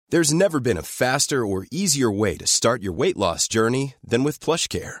There's never been a faster or easier way to start your weight loss journey than with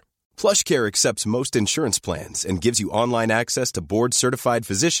PlushCare. PlushCare accepts most insurance plans and gives you online access to board-certified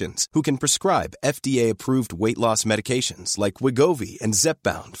physicians who can prescribe FDA-approved weight loss medications like Wegovy and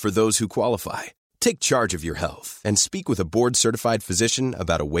Zepbound for those who qualify. Take charge of your health and speak with a board-certified physician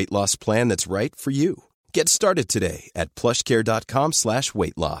about a weight loss plan that's right for you. Get started today at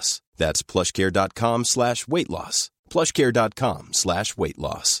plushcare.com/weight loss. That's plushcare.com/weight loss. plushcare.com/weight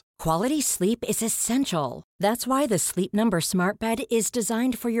loss. Quality sleep is essential. That's why the Sleep Number Smart Bed is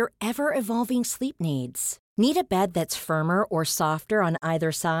designed for your ever-evolving sleep needs. Need a bed that's firmer or softer on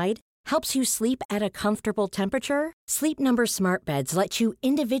either side? Helps you sleep at a comfortable temperature? Sleep Number Smart Beds let you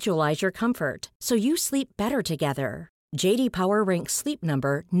individualize your comfort so you sleep better together. J.D. Power ranks Sleep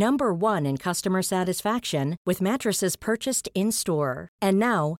Number number 1 in customer satisfaction with mattresses purchased in-store. And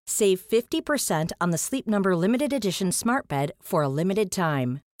now, save 50% on the Sleep Number Limited Edition Smart Bed for a limited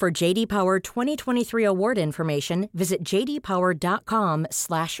time. For J.D. Power 2023 award information, visit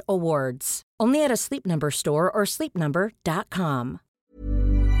jdpower.com/awards. Only at a Sleep Number store or sleepnumber.com.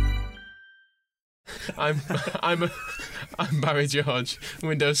 I'm Barry George.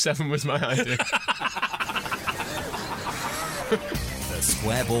 Windows 7 was my idea. The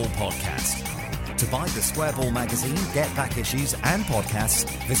Square Ball Podcast. To buy the Square Ball magazine, get back issues and podcasts,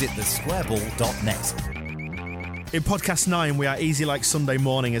 visit thesquareball.net. In podcast 9, we are easy like Sunday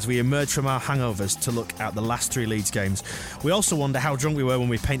morning as we emerge from our hangovers to look at the last 3 Leeds games. We also wonder how drunk we were when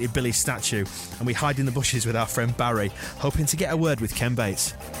we painted Billy's statue, and we hide in the bushes with our friend Barry, hoping to get a word with Ken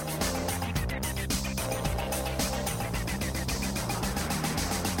Bates.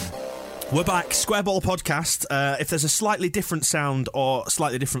 We're back, Square Ball Podcast. If there's a slightly different sound or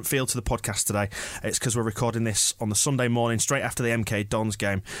slightly different feel to the podcast today, it's because we're recording this on the Sunday morning, straight after the MK Dons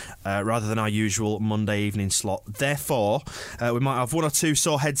game, rather than our usual Monday evening slot. Therefore, we might have one or two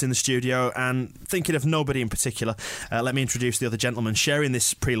sore heads in the studio, and thinking of nobody in particular, let me introduce the other gentleman sharing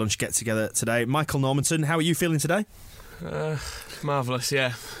this pre-lunch get-together today. Michael Normanton, how are you feeling today? Marvellous,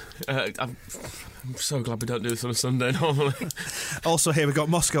 yeah. I'm so glad we don't do this on a Sunday normally. Also here we've got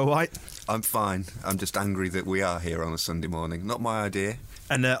Moscow White. I'm fine. I'm just angry that we are here on a Sunday morning. Not my idea.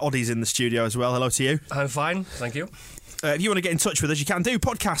 And Oddie's in the studio as well. Hello to you. I'm fine, thank you. If you want to get in touch with us, you can do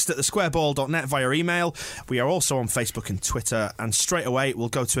podcast at thesquareball.net via email. We are also on Facebook and Twitter. And straight away, we'll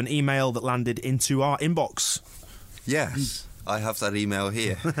go to an email that landed into our inbox. Yes, I have that email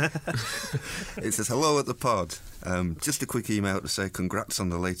here. It says, hello at the pod. Just a quick email to say congrats on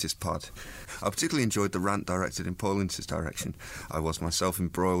the latest pod. I particularly enjoyed the rant directed in Paul Ince's direction. I was myself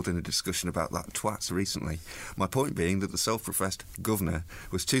embroiled in a discussion about that twats recently. My point being that the self-professed governor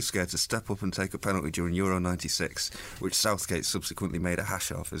was too scared to step up and take a penalty during Euro 96, which Southgate subsequently made a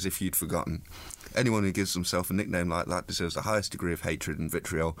hash of, as if you'd forgotten. Anyone who gives himself a nickname like that deserves the highest degree of hatred and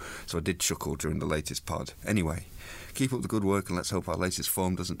vitriol, so I did chuckle during the latest pod. Anyway, keep up the good work and let's hope our latest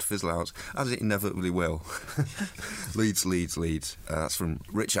form doesn't fizzle out, as it inevitably will. Leeds. That's from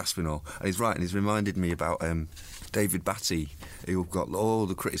Rich Aspinall. And he's right, and he's reminded me about David Batty, who got all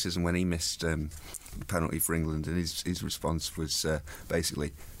the criticism when he missed the penalty for England, and his response was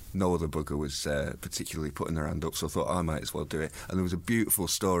basically, no other bugger was particularly putting their hand up, so I thought I might as well do it. And there was a beautiful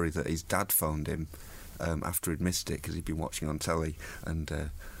story that his dad phoned him after he'd missed it, because he'd been watching on telly, and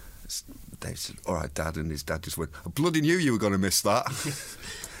Dave said, all right, Dad, and his dad just went, I bloody knew you were going to miss that.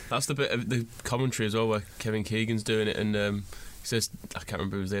 That's the bit of the commentary as well where Kevin Keegan's doing it, and he says, I can't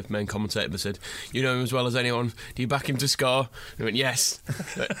remember who was the main commentator, but said, you know him as well as anyone, do you back him to score? And he went, yes.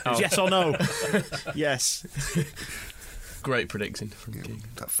 Yes or no? Yes. Great prediction from Keegan.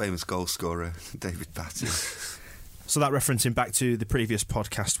 That famous goal scorer, David Batty. So that referencing back to the previous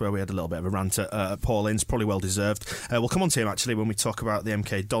podcast where we had a little bit of a rant at Paul Ince, probably well deserved. We'll come on to him actually when we talk about the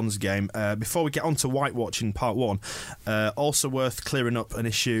MK Dons game. Before we get on to White Watch in part 1, also worth clearing up an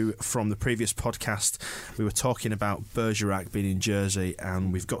issue from the previous podcast. We were talking about Bergerac being in Jersey,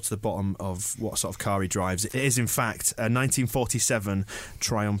 and we've got to the bottom of what sort of car he drives. It is in fact a 1947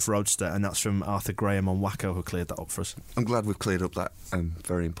 Triumph Roadster, and that's from Arthur Graham on Wacko, who cleared that up for us. I'm glad we've cleared up that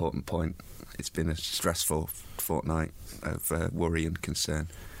very important point. It's been a stressful fortnight of worry and concern,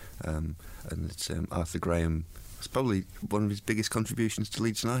 and it's Arthur Graham. It's probably one of his biggest contributions to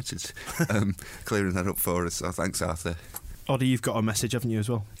Leeds United, clearing that up for us. So thanks, Arthur. Oddie, you've got a message, haven't you, as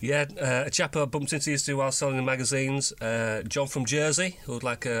well? Yeah, a chap I bumped into yesterday while selling the magazines, John from Jersey, who would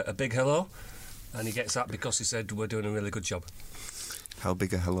like a big hello, and he gets that because he said we're doing a really good job. How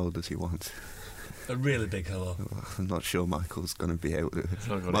big a hello does he want? A really big hello. I'm not sure Michael's going to be able to.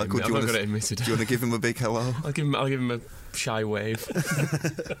 Michael, do you want to give him a big hello? I'll give him a shy wave.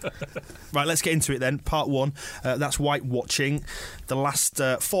 Right, let's get into it then. Part 1, that's White Watching. The last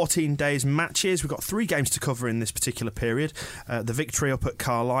 14 days matches. We've got 3 games to cover in this particular period. The victory up at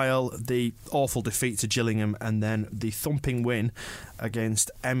Carlisle, the awful defeat to Gillingham, and then the thumping win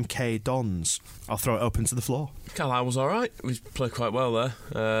against MK Dons. I'll throw it open to the floor. Carlisle was alright. We played quite well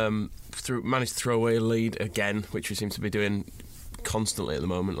there. Managed to throw away a lead again, which we seem to be doing constantly at the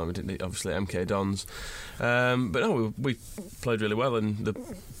moment, like we did obviously at MK Dons. But no, we played really well, and the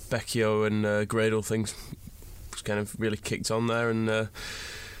Becchio and Gradle things kind of really kicked on there, and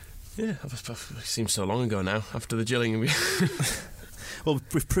it seems so long ago now, after the Gillingham. Well,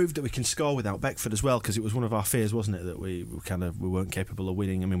 we've proved that we can score without Beckford as well, because it was one of our fears, wasn't it, that we weren't capable of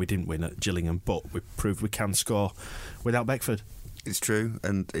winning. I mean, we didn't win at Gillingham, but we proved we can score without Beckford. It's true,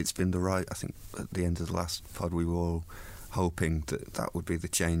 and it's been I think at the end of the last pod we were all hoping that would be the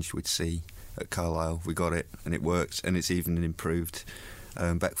change we'd see at Carlisle. We got it, and it worked, and it's even improved.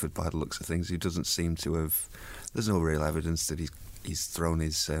 Beckford, by the looks of things, he doesn't seem to have. There's no real evidence that he's thrown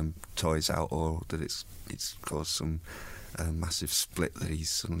his toys out, or that it's caused some massive split that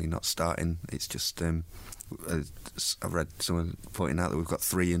he's suddenly not starting. It's just I read someone pointing out that we've got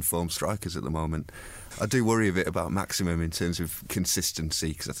 3 informed strikers at the moment. I do worry a bit about Maximum in terms of consistency,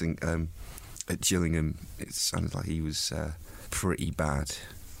 because I think at Gillingham it sounded like he was pretty bad,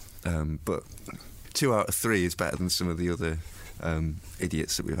 but 2 out of 3 is better than some of the other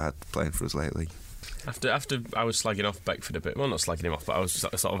idiots that we've had playing for us lately. After I was slagging off Beckford a bit, well, not slagging him off, but I was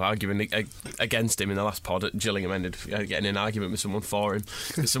sort of arguing against him in the last pod at Gillingham. Ended getting in an argument with someone for him,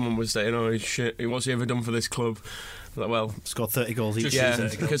 because someone was saying, "Oh shit, what's he ever done for this club?" Like, well, scored 30 goals each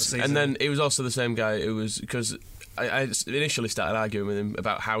season. And then it was also the same guy who was, because I initially started arguing with him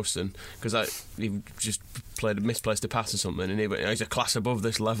about Howson, because he just misplaced a pass or something, and he went, "He's a class above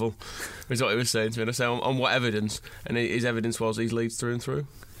this level," is what he was saying to me. And I said, "On what evidence?" And his evidence was he's Leeds through and through.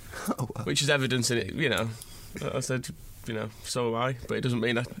 Oh, wow. Which is evidence in it, I said, so am I, but it doesn't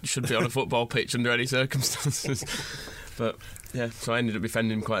mean I should be on a football pitch under any circumstances. But yeah, so I ended up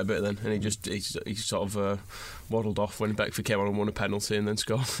defending him quite a bit then, and he sort of waddled off when Beckford came on and won a penalty and then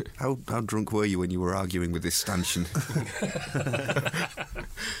scored. How drunk were you when you were arguing with this stanchion?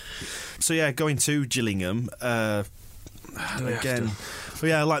 So yeah, going to Gillingham again. Well,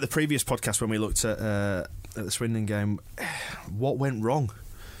 yeah, like the previous podcast when we looked at the Swindon game, what went wrong?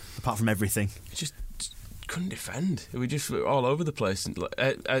 Apart from everything, just couldn't defend. We just were all over the place. And,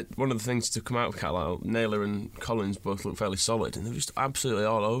 one of the things to come out of Carlisle, Naylor and Collins both looked fairly solid, and they were just absolutely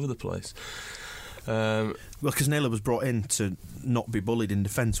all over the place. Well, because Naylor was brought in to not be bullied in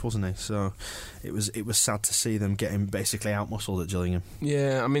defence, wasn't he? So it was sad to see them getting basically out-muscled at Gillingham.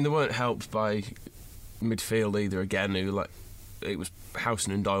 Yeah, I mean, they weren't helped by midfield either. Again, it was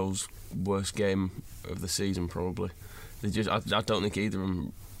Howson and Doyle's worst game of the season, probably. I don't think either of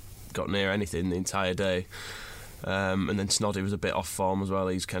them got near anything the entire day, and then Snoddy was a bit off form as well.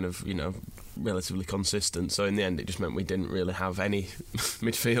 He's kind of relatively consistent, so in the end it just meant we didn't really have any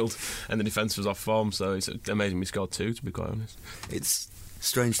midfield, and the defence was off form, so it's amazing we scored 2, to be quite honest. It's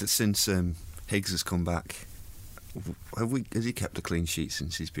strange that since Higgs has come back, has he kept a clean sheet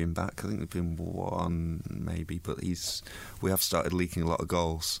since he's been back? I think there's been 1 maybe, but we have started leaking a lot of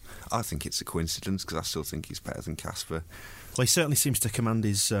goals. I think it's a coincidence, because I still think he's better than Casper. Well, he certainly seems to command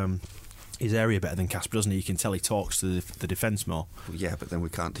his area better than Casper, doesn't he? You can tell he talks to the defence more. Well, yeah, but then we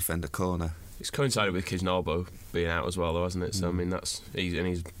can't defend a corner. It's coincided with Kisnorbo being out as well, though, hasn't it? So I mean,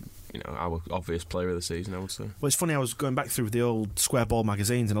 he's our obvious player of the season, I would say. Well, it's funny, I was going back through the old Square Ball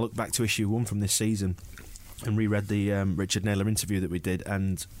magazines, and I looked back to issue 1 from this season and reread the Richard Naylor interview that we did,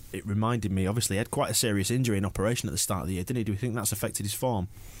 and it reminded me, obviously he had quite a serious injury in operation at the start of the year, didn't he? Do we think that's affected his form?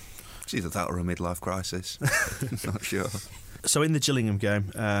 It's either that or a midlife crisis. Not sure. So in the Gillingham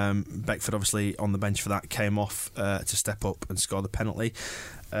game, Beckford obviously on the bench for that, came off to step up and score the penalty.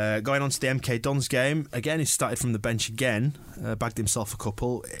 Going on to the MK Dons game, again he started from the bench again, bagged himself a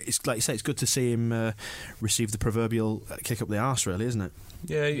couple. It's like you say, it's good to see him receive the proverbial kick up the arse, really, isn't it?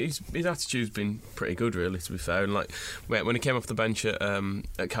 Yeah, his attitude's been pretty good, really, to be fair. And like when he came off the bench at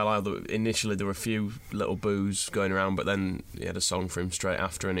Carlisle, initially there were a few little boos going around, but then he had a song for him straight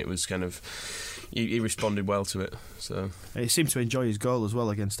after, and it was kind of he responded well to it. So he seemed to enjoy his goal as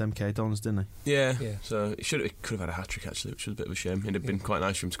well against MK Dons, didn't he? Yeah. So he could have had a hat-trick, actually, which was a bit of a shame. It'd have been quite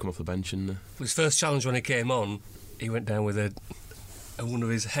nice for him to come off the bench. And his first challenge when he came on, he went down with one of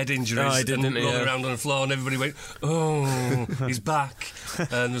his head injuries, rolling around on the floor, and everybody went, "Oh, he's back!"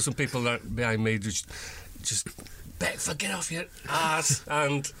 And there's some people behind me just Beckford, get off your ass,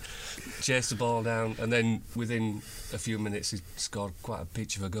 and chased the ball down, and then within a few minutes he scored quite a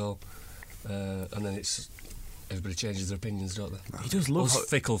peach of a goal, and then everybody changes their opinions, don't they? He does love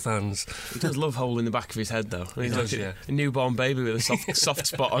fickle fans. He does love holding the back of his head, though. He does, yeah. A newborn baby with a soft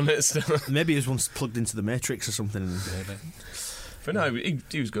spot on it still. Maybe he was once plugged into the Matrix or something. Maybe. But no,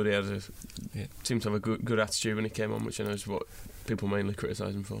 he was good. He seemed to have a good attitude when he came on, which I know is what people mainly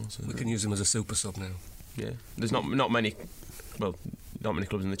criticise him for. So. We can use him as a super sub now. Yeah, there's not many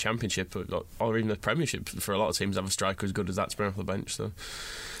clubs in the Championship or even the Premiership for a lot of teams have a striker as good as that to bring off the bench. So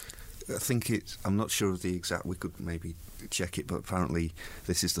I think I'm not sure of the exact. We could maybe check it, but apparently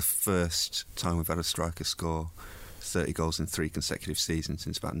this is the first time we've had a striker score 30 goals in 3 consecutive seasons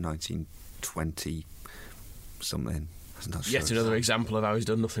since about 1920 something. Yet another example of how he's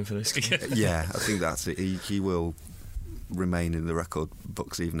done nothing for this. Yeah, I think that's it. He will remain in the record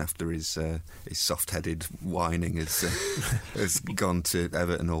books even after his soft-headed whining has gone to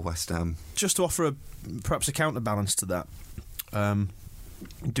Everton or West Ham. Just to offer perhaps a counterbalance to that,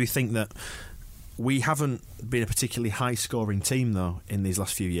 do you think that we haven't been a particularly high-scoring team, though, in these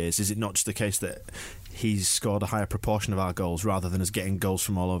last few years? Is it not just the case that he's scored a higher proportion of our goals rather than us getting goals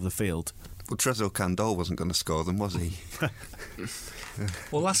from all over the field? Well, Trezor Candole wasn't going to score them, was he?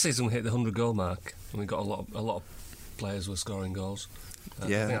 Well, last season we hit the 100-goal mark, and we got a lot of players were scoring goals. I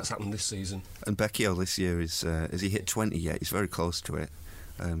think that's happened this season. And Becchio this year has he hit 20 yet? He's very close to it.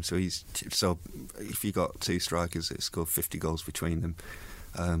 So if you got 2 strikers that scored 50 goals between them,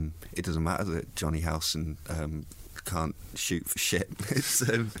 it doesn't matter that Johnny Howson can't shoot for shit.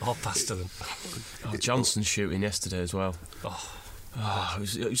 Or pass to them. Johnson's shooting yesterday as well.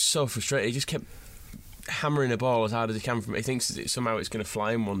 It was so frustrating. He just kept hammering a ball as hard as he can from it. He thinks somehow it's going to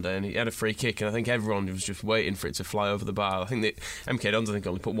fly in one day, and he had a free kick, and I think everyone was just waiting for it to fly over the bar. I think that MK Dons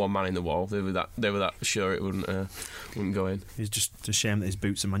only put one man in the wall. They were that sure it wouldn't go in. It's just a shame that his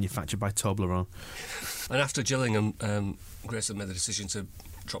boots are manufactured by Toblerone. And after Gillingham, Grayson made the decision to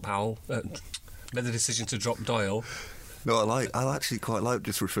drop Doyle. No, I actually quite like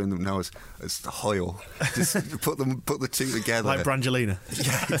just referring them now as Hoyle. Just put the two together. Like Brangelina.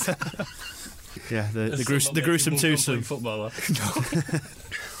 Yeah, the gruesome twosome. Footballer.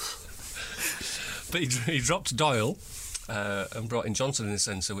 But he dropped Doyle and brought in Johnson in the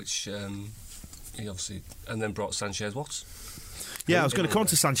centre, which he obviously, and then brought Sanchez Watts. Yeah, I was going to come on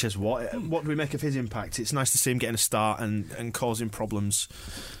to Sanchez Watt. What do we make of his impact? It's nice to see him getting a start and causing problems.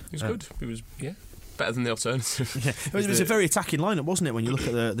 He was good. He was better than the alternative. Yeah. It was a very attacking lineup, wasn't it? When you look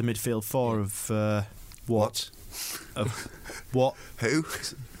at the midfield four of Watt, of what? Who?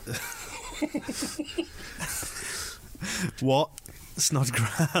 Watt,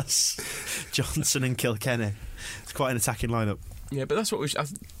 Snodgrass, Johnson, and Kilkenny. It's quite an attacking lineup. Yeah, but that's what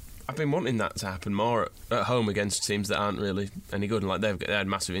I've been wanting that to happen more at home against teams that aren't really any good, and like they had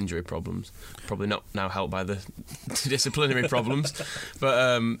massive injury problems, probably not now helped by the disciplinary problems,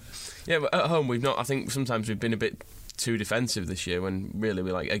 but but at home we've not. I think sometimes we've been a bit too defensive this year when really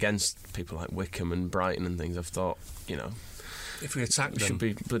we're like against people like Wickham and Brighton and things. I've thought, if we attack them, we should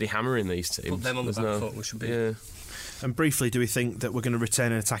be bloody hammering these teams. Put them on the back foot. We should be. Yeah. And briefly, do we think that we're going to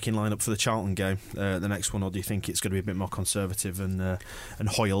retain an attacking lineup for the Charlton game, the next one, or do you think it's going to be a bit more conservative and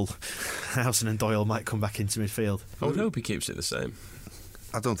Hoyle, Howson and Doyle might come back into midfield? I would hope he keeps it the same.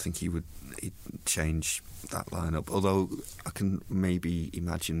 I don't think he'd change that lineup, although I can maybe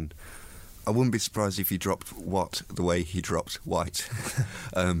imagine. I wouldn't be surprised if he dropped Watt the way he dropped White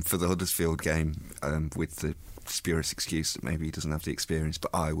for the Huddersfield game, with the spurious excuse that maybe he doesn't have the experience,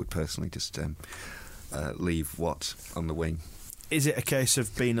 but I would personally just leave Watt on the wing. Is it a case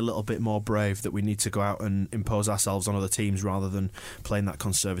of being a little bit more brave that we need to go out and impose ourselves on other teams rather than playing that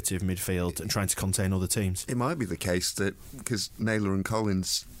conservative midfield and trying to contain other teams? It might be the case that because Naylor and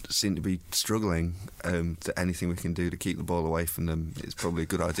Collins seem to be struggling, that anything we can do to keep the ball away from them is probably a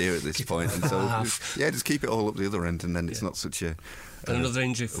good idea at this point. And so, just keep it all up the other end, and then it's not such a. And another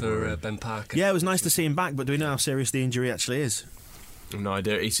injury for Ben Parker. Yeah, it was nice to see him back, but do we know how serious the injury actually is? No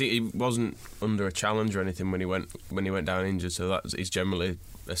idea. He wasn't under a challenge or anything when he went down injured, so is generally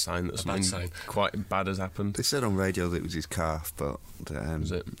a sign that something quite bad has happened. They said on radio that it was his calf, but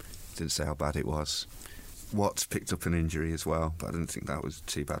was it? Didn't say how bad it was. Watts picked up an injury as well, but I didn't think that was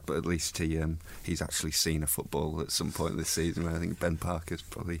too bad. But at least he's actually seen a football at some point this season. Where I think Ben Parker's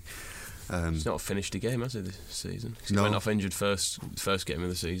probably. He's not finished a game, has he, this season? He no. went off injured first game of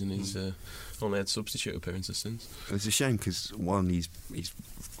the season. He's only had substitute appearances since. It's a shame because he's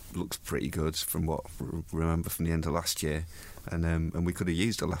looks pretty good from what I remember from the end of last year, and we could have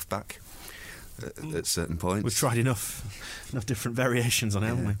used a left back at certain points. We've tried enough different variations on it,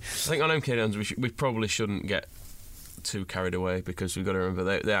 haven't we? I think on MK Dons we probably shouldn't get too carried away, because we've got to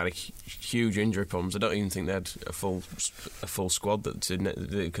remember they had huge injury problems. I don't even think they had a full squad that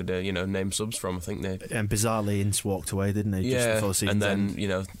they could name subs from. I think they and bizarrely Ince walked away, didn't he? Yeah, just before the season's and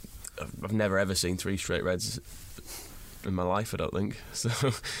then end. I've never ever seen 3 straight reds in my life, I don't think. So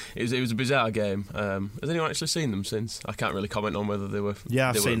it was a bizarre game. Has anyone actually seen them since? I can't really comment on whether they were. Yeah,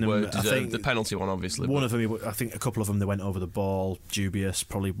 I've seen them. I think the penalty one, obviously. One of them, I think a couple of them, they went over the ball, dubious.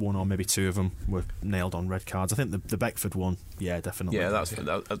 Probably one or maybe 2 of them were nailed on red cards. I think the Beckford one, yeah, definitely. Yeah, I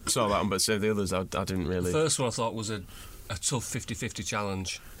saw that one, but the others, I didn't really. The first one I thought was a tough 50-50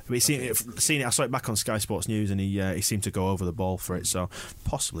 challenge. I seen it. I saw it back on Sky Sports News, and he seemed to go over the ball for it, so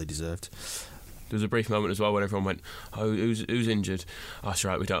possibly deserved. There was a brief moment as well when everyone went, "Oh, who's injured?" Oh, that's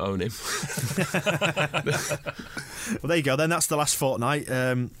right, we don't own him. Well, there you go. Then that's the last fortnight.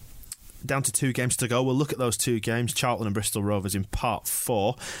 Down to 2 games to go. We'll look at those 2 games, Charlton and Bristol Rovers, in part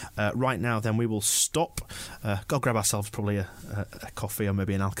 4. Right now, then, we will stop, go grab ourselves probably a coffee or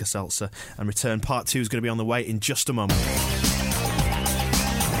maybe an Alka-Seltzer, and return. Part 2 is going to be on the way in just a moment.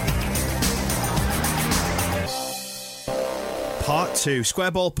 Part 2,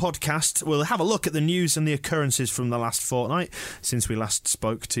 Square Ball Podcast. We'll have a look at the news and the occurrences from the last fortnight since we last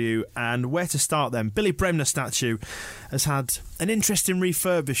spoke to you. And where to start then? Billy Bremner statue has had an interesting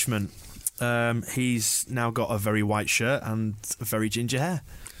refurbishment. He's now got a very white shirt and very ginger hair.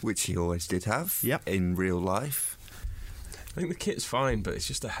 Which he always did have in real life. I think the kit's fine, but it's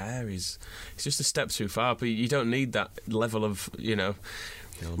just the hair. It's just a step too far. But you don't need that level of,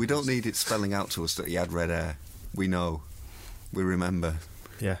 We don't need it spelling out to us that he had red hair. We know. We remember.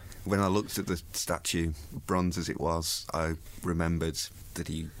 Yeah. When I looked at the statue, bronze as it was, I remembered that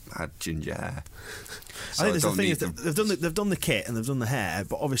he had ginger hair. So I think the thing is that they've done the kit and they've done the hair,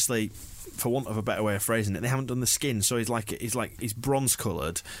 but obviously, for want of a better way of phrasing it, they haven't done the skin. So he's bronze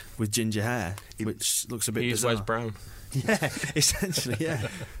coloured with ginger hair, which looks a bit bizarre. He wears brown. Yeah, essentially, yeah.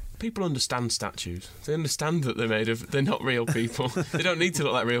 People understand statues. They understand that they're not real people. They don't need to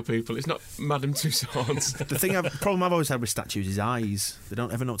look like real people. It's not Madame Tussauds. The problem I've always had with statues is eyes. They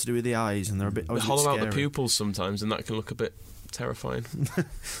don't ever know what to do with the eyes, and they're a bit. They hollow out the pupils sometimes, and that can look a bit terrifying.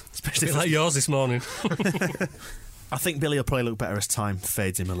 Especially like yours this morning. I think Billy will probably look better as time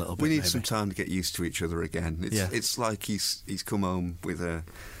fades him a little bit. We need some time to get used to each other again. It's like he's come home with a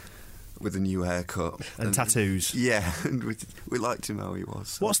new haircut and tattoos. Yeah, and we liked him how he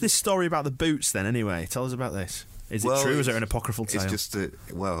was. What's this story about the boots then? Anyway, tell us about this. Is it true? Or is it an apocryphal tale? It's just that.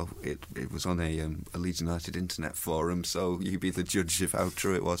 Well, it was on a Leeds United internet forum, so you be the judge of how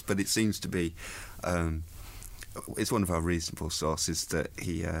true it was. But it seems to be. It's one of our reasonable sources that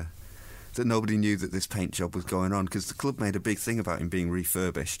that nobody knew that this paint job was going on, because the club made a big thing about him being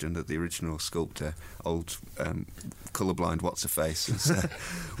refurbished, and that the original sculptor, old colourblind what's-her-face,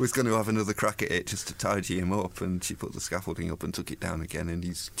 was going to have another crack at it just to tidy him up, and she put the scaffolding up and took it down again, and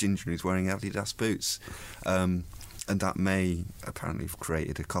he's ginger and he's wearing Adidas boots. And that may apparently have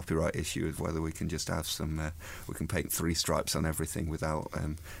created a copyright issue of whether we can just have we can paint 3 stripes on everything without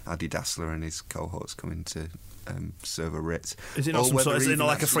Adi Dassler and his cohorts coming to serve a writ. Is it not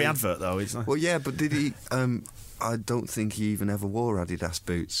like a free advert though? Well, yeah, but did he? I don't think he even ever wore Adidas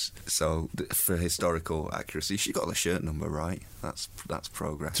boots. So for historical accuracy, she got the shirt number right. That's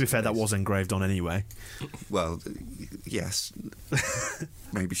progress. To be fair, that was engraved on anyway. Well, yes.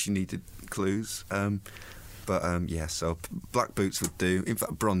 Maybe she needed clues. So black boots would do. In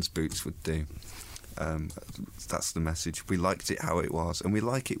fact, bronze boots would do. That's the message. We liked it how it was, and we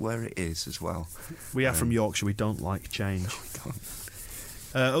like it where it is as well. We are from Yorkshire. We don't like change.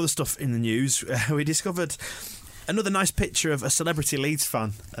 Other stuff in the news. We discovered another nice picture of a celebrity Leeds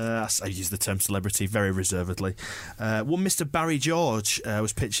fan. I use the term celebrity very reservedly. One Mr. Barry George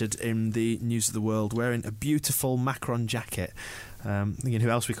was pictured in the News of the World wearing a beautiful Macron jacket. Thinking who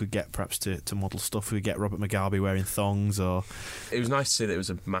else we could get perhaps to model stuff. We could get Robert Mugabe wearing thongs, or it was nice to see that it was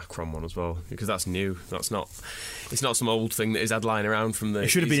a Macron one as well, because that's new. It's not some old thing that he's had lying around from the. It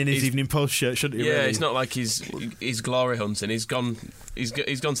should have been in his Evening Post shirt, shouldn't it? Yeah, really? It's not like he's glory hunting. He's gone to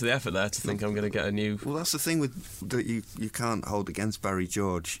the effort there to think I'm going to get a new. Well, that's the thing that you can't hold against Barry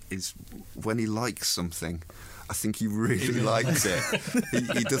George is when he likes something. I think he really likes it.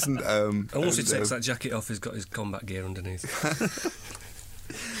 He doesn't. And once he takes that jacket off, he's got his combat gear underneath.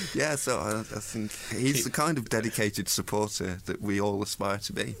 Yeah, so I think he's the kind of dedicated supporter that we all aspire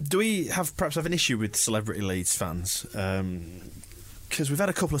to be. Do we perhaps have an issue with celebrity Leeds fans? Because we've had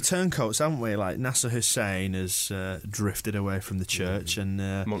a couple of turncoats, haven't we? Like Nasser Hussain has drifted away from the church, and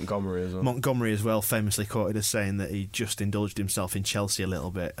Montgomery as well. Montgomery as well, famously quoted as saying that he just indulged himself in Chelsea a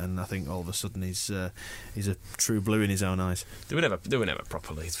little bit, and I think all of a sudden he's a true blue in his own eyes. They were never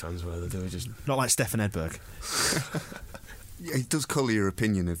proper Leeds fans, were they? They were just not like Stefan Edberg. Yeah, it does colour your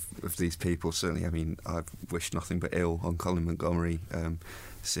opinion of these people, certainly. I mean, I've wished nothing but ill on Colin Montgomery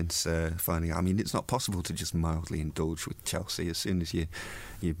since finding out. I mean, it's not possible to just mildly indulge with Chelsea. As soon as you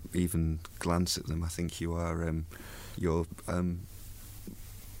even glance at them, I think you're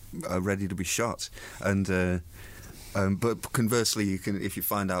ready to be shot. And but conversely, you can, if you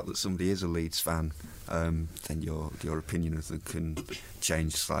find out that somebody is a Leeds fan, then your opinion of them can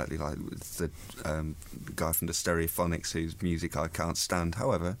change slightly. Like with the guy from the Stereophonics, whose music I can't stand.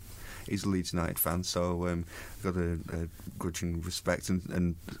 However, he's a Leeds United fan, so got a grudging respect.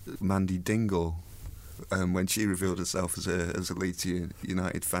 And Mandy Dingle, when she revealed herself as a Leeds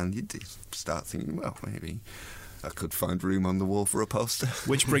United fan, you did start thinking, well, maybe I could find room on the wall for a poster.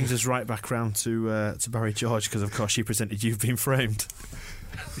 Which brings us right back round to Barry George, because of course she presented You've Been Framed.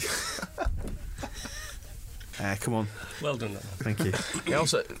 Come on. Well done, that Thank you. Yeah,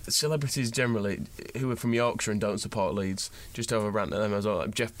 also, celebrities generally who are from Yorkshire and don't support Leeds, just over rant at them as well,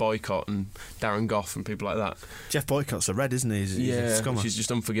 like Jeff Boycott and Darren Gough and people like that. Jeff Boycott's a red, isn't he? He's a scummer. Which is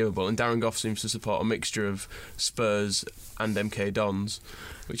just unforgivable. And Darren Gough seems to support a mixture of Spurs and MK Dons,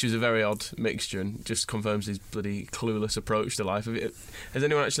 which is a very odd mixture and just confirms his bloody clueless approach to life. Has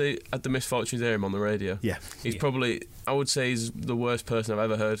anyone actually had the misfortune to hear him on the radio? Yeah. He's probably, I would say, he's the worst person I've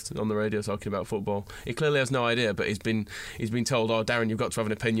ever heard on the radio talking about football. He clearly has no idea, but he's been told, "Oh, Darren, you've got to have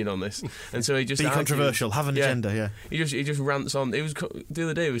an opinion on this," and so he just be controversial, have an agenda. Yeah. He just rants on. It was the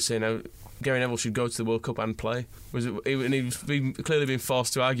other day. He was saying how Gary Neville should go to the World Cup and play. And he's clearly been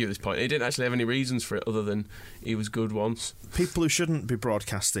forced to argue at this point. He didn't actually have any reasons for it other than he was good once. People who shouldn't be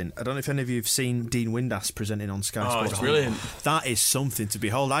broadcasting. I don't know if any of you have seen Dean Windass presenting on Sky Sports. It's brilliant. That is something to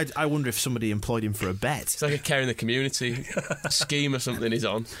behold. I wonder if somebody employed him for a bet. It's like a care in the community scheme or something he's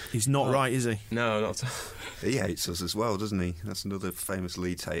on. He's not right, is he? No, not at all. He hates us as well, doesn't he? That's another famous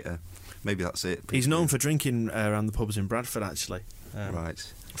Leeds hater. Maybe that's it. He's known for drinking around the pubs in Bradford, actually. Right.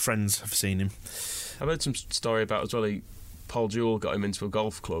 Friends have seen him. I've heard some story about as well. Paul Jewell got him into a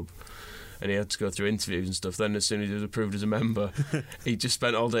golf club, and he had to go through interviews and stuff. Then, as soon as he was approved as a member, he just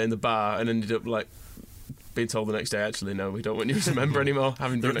spent all day in the bar and ended up being told the next day, actually, no, we don't want you as a member anymore.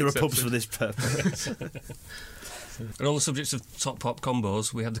 There are pubs for this purpose. And on the subject of top pop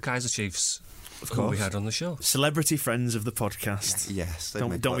combos, we had the Kaiser Chiefs, who we had on the show. Celebrity friends of the podcast. Yes.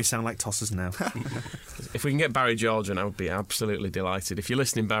 Don't we sound like tossers now? If we can get Barry George on, I would be absolutely delighted. If you're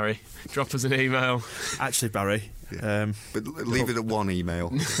listening, Barry, drop us an email. Actually, Barry. Yeah. But leave it at one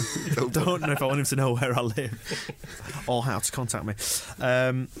email. Don't know if I want him to know where I live or how to contact me.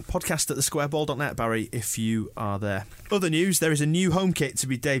 Podcast at thesquareball.net, Barry, if you are there. Other news, there is a new home kit to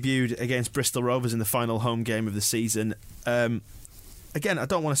be debuted against Bristol Rovers in the final home game of the season. Again, I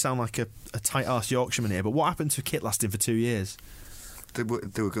don't want to sound like a tight-arse Yorkshireman here, but what happened to a kit lasting for 2 years? They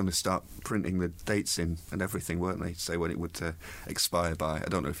were going to start printing the dates in and everything, weren't they? To say when it would expire by. I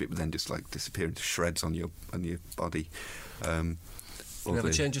don't know if it would then just disappear into shreds on your body. We have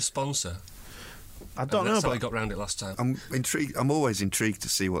a change of sponsor. I don't know. That's how But we got round it last time. I'm intrigued. I'm always intrigued to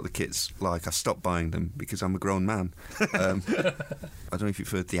see what the kit's like. I stopped buying them because I'm a grown man. I don't know if you've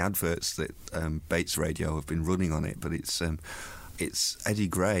heard the adverts that Bates Radio have been running on it, but it's Eddie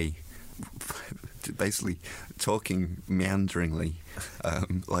Gray basically talking meanderingly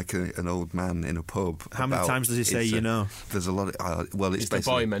like an old man in a pub. How many times does he say There's a lot of... well, it's the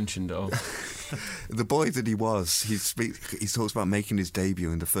boy mentioned it all. The boy that he was, he talks about making his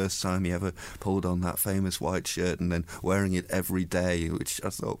debut and the first time he ever pulled on that famous white shirt and then wearing it every day, which I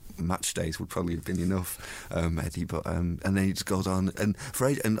thought match days would probably have been enough, Eddie. But and then he just goes on, and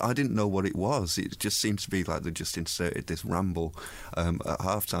I didn't know what it was. It just seems to be like they just inserted this ramble at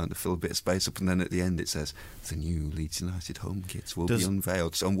half time to fill a bit of space up, and then at the end it says the new Leeds United home kits will be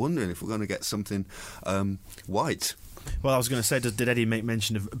unveiled. So I'm wondering if we're going to get something white. Well, I was going to say, did Eddie make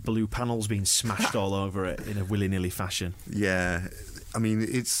mention of blue panels being smashed all over it in a willy-nilly fashion? Yeah, I mean,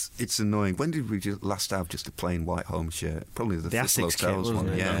 it's annoying. When did we last have just a plain white home shirt? Probably the Essex kit, one.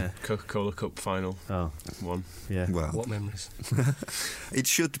 It? Yeah. Coca-Cola Cup final. Oh, one. Yeah. Well, what memories? It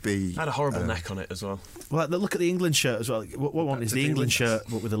should be. It had a horrible neck on it as well. Well, look at the England shirt as well. What we want is the England shirt,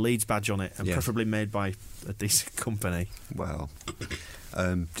 but with a Leeds badge on it, and preferably made by a decent company. Well,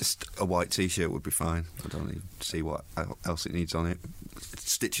 just a white T-shirt would be fine. I don't even see what else it needs on it.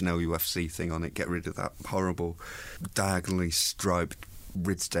 Stitch an LUFC thing on it. Get rid of that horrible, diagonally striped,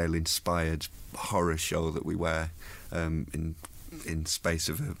 Ridsdale-inspired horror show that we wear in in space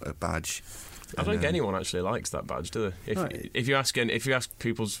of a badge. I don't think anyone actually likes that badge, do they? If you ask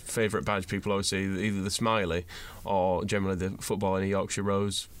people's favourite badge, people always say either the smiley or generally the football in a Yorkshire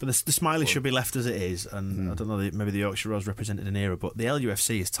Rose. But the smiley should be left as it is, and I don't know, maybe the Yorkshire Rose represented an era, but the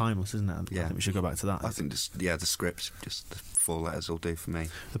LUFC is timeless, isn't it? Yeah. I think we should go back to that. I think the script, just the 4 letters will do for me.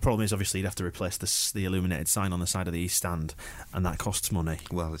 The problem is, obviously, you'd have to replace the illuminated sign on the side of the East Stand, and that costs money.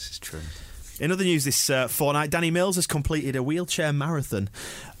 Well, this is true. In other news this fortnight, Danny Mills has completed a wheelchair marathon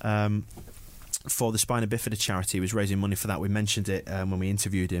for the Spina Bifida charity. He was raising money for that. We mentioned it when we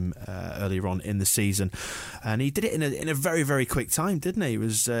interviewed him earlier on in the season, and he did it in a very, very quick time, didn't he? It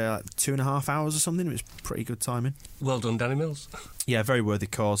was 2.5 hours or something. It was pretty good timing. Well done, Danny Mills. Yeah, very worthy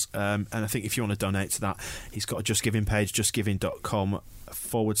cause, and I think if you want to donate to that, he's got a Just Giving page,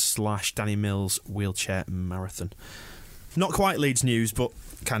 justgiving.com/Danny Mills wheelchair marathon. Not quite Leeds news, but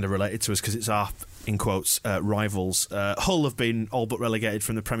kind of related to us because it's our, in quotes, rivals. Hull have been all but relegated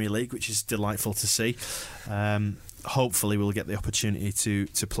from the Premier League, which is delightful to see. Hopefully we'll get the opportunity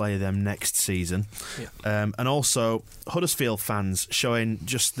to play them next season. Yeah. And also Huddersfield fans showing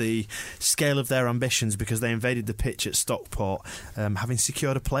just the scale of their ambitions because they invaded the pitch at Stockport, having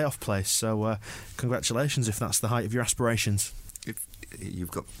secured a playoff place. So congratulations if that's the height of your aspirations. If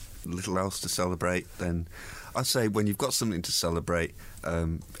you've got little else to celebrate, then I say when you've got something to celebrate,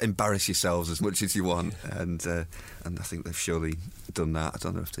 embarrass yourselves as much as you want, and I think they've surely done that. I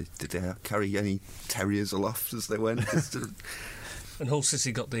don't know if did they carry any terriers aloft as they went. And Hull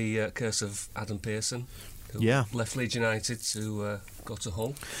City got the curse of Adam Pearson, who left Leeds United to go to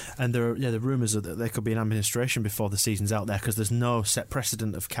Hull. And there are the rumours that there could be an administration before the season's out there because there's no set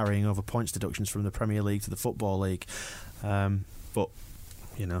precedent of carrying over points deductions from the Premier League to the Football League. But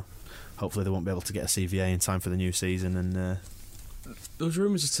you know, hopefully they won't be able to get a CVA in time for the new season. And there was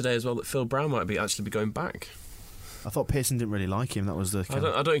rumours today as well that Phil Brown might actually be going back. I thought Pearson didn't really like him. That was the. I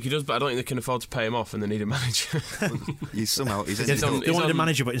don't think he does, but I don't think they can afford to pay him off, and they need a manager. They wanted a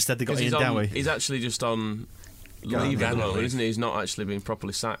manager, but instead they got Ian Dowie. He's actually just on leave at the moment, isn't he? He's not actually been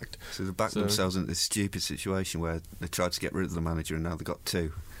properly sacked. So they backed themselves into this stupid situation where they tried to get rid of the manager, and now they got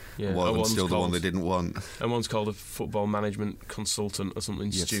two. Yeah, one of them's still the one they didn't want. And one's called a football management consultant or something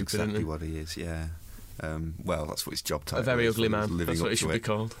stupid, exactly isn't it? What he is, yeah. Well, that's what his job title is. A very ugly man, that's what he should be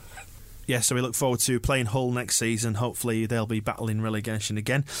called. Yeah, so we look forward to playing Hull next season. Hopefully they'll be battling relegation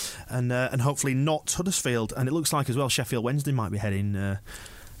again, and hopefully not Huddersfield. And it looks like as well Sheffield Wednesday might be heading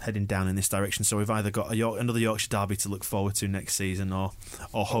down in this direction. So we've either got another Yorkshire derby to look forward to next season, or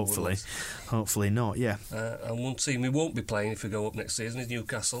hopefully not. Yeah. And one team we won't be playing if we go up next season is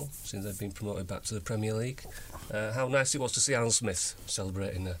Newcastle, since they've been promoted back to the Premier League. How nice it was to see Alan Smith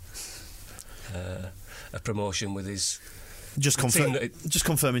celebrating a promotion with his. Just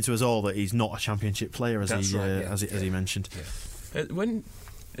confirming to us all that he's not a Championship player, as he mentioned. Yeah. When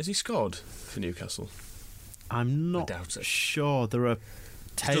has he scored for Newcastle? I'm not sure. There are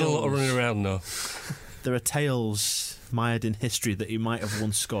tales. Still a lot of running around though. There are tales mired in history that he might have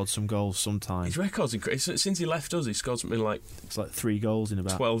once scored some goals sometime. His record's incredible. Since he left us, he scored something like 3 goals in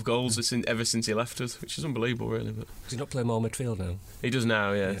about 12 goals ever since he left us, which is unbelievable, really. But does he not play more midfield now? He does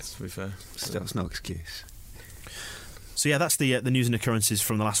now, yeah. To be fair, still, it's no excuse. So yeah, that's the news and occurrences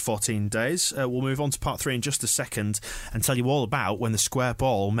from the last 14 days. We'll move on to part 3 in just a second and tell you all about when the square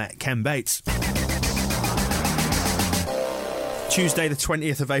ball met Ken Bates. Tuesday the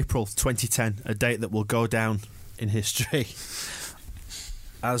 20th of April 2010, a date that will go down in history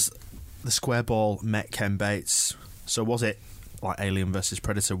as the square ball met Ken Bates. So was it like Alien versus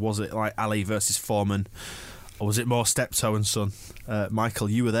Predator? Was it like Ali versus Foreman? Or was it more Steptoe and Son? Michael,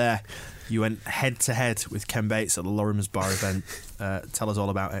 you were there. You went head to head with Ken Bates at the Lorimer's Bar event. Tell us all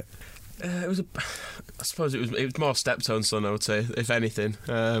about it. I suppose it was more Steptoe and Son, I would say, if anything.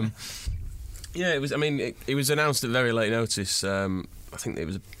 Yeah, it was. I mean, it was announced at very late notice. I think it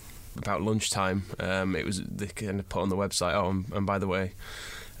was about lunchtime. It was they kind of put on the website. Oh, and by the way,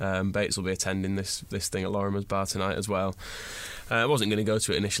 Bates will be attending this thing at Lorimer's Bar tonight as well. I wasn't going to go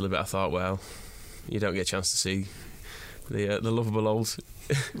to it initially, but I thought, well, you don't get a chance to see the lovable old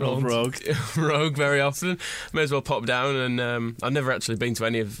rogue very often. May as well pop down. And I've never actually been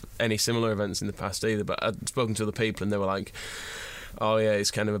to any similar events in the past either. But I'd spoken to other people, and they were like, "Oh yeah,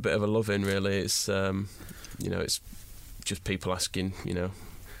 it's kind of a bit of a love-in, really. It's it's just people asking,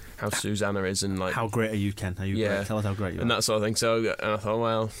 how Susanna is and like how great are you, Ken? Are you great? Tell us how great you are." And that sort of thing. So and I thought,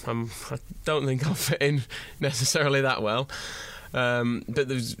 well, I don't think I'll fit in necessarily that well. But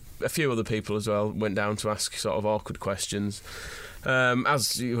there's a few other people as well went down to ask sort of awkward questions.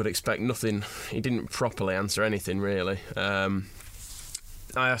 As you would expect, nothing. He didn't properly answer anything really. I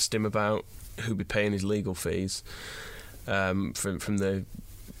asked him about who'd be paying his legal fees, from the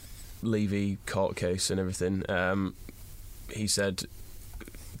Levy court case and everything. He said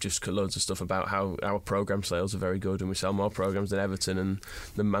just loads of stuff about how our programme sales are very good and we sell more programmes than Everton and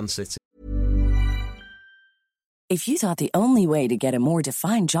than Man City. If you thought the only way to get a more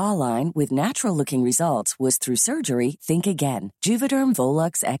defined jawline with natural-looking results was through surgery, think again. Juvederm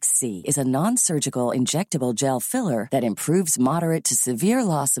Volux XC is a non-surgical injectable gel filler that improves moderate to severe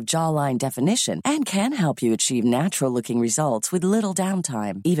loss of jawline definition and can help you achieve natural-looking results with little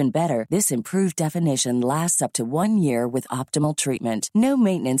downtime. Even better, this improved definition lasts up to 1 year with optimal treatment. No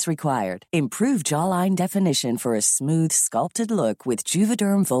maintenance required. Improve jawline definition for a smooth, sculpted look with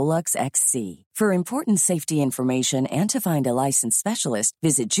Juvederm Volux XC. For important safety information and to find a licensed specialist,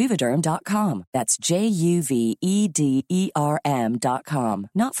 visit Juvederm.com. That's JUVEDERM.com.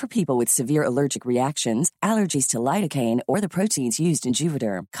 Not for people with severe allergic reactions, allergies to lidocaine, or the proteins used in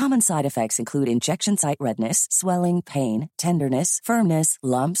Juvederm. Common side effects include injection site redness, swelling, pain, tenderness, firmness,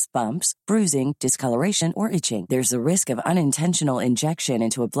 lumps, bumps, bruising, discoloration, or itching. There's a risk of unintentional injection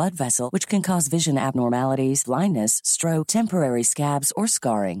into a blood vessel, which can cause vision abnormalities, blindness, stroke, temporary scabs, or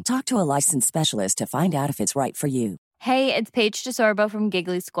scarring. Talk to a licensed specialist to find out if it's right for you. Hey, it's Paige DeSorbo from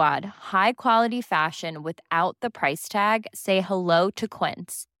Giggly Squad. High quality fashion without the price tag. Say hello to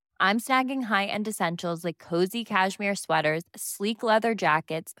Quince. I'm snagging high-end essentials like cozy cashmere sweaters, sleek leather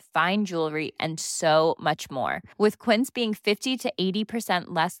jackets, fine jewelry, and so much more. With Quince being 50 to 80%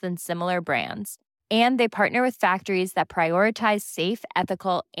 less than similar brands. And they partner with factories that prioritize safe,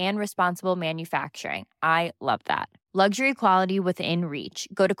 ethical, and responsible manufacturing. I love that. Luxury quality within reach.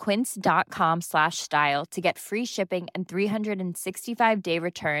 Go to quince.com/style to get free shipping and 365-day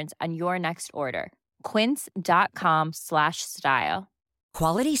returns on your next order. Quince.com/style.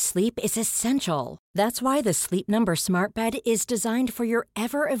 Quality sleep is essential. That's why the Sleep Number Smart Bed is designed for your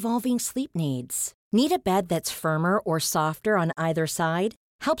ever-evolving sleep needs. Need a bed that's firmer or softer on either side?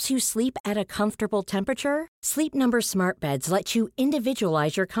 Helps you sleep at a comfortable temperature? Sleep Number Smart Beds let you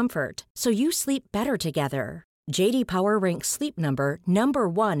individualize your comfort, so you sleep better together. J.D. Power ranks Sleep Number number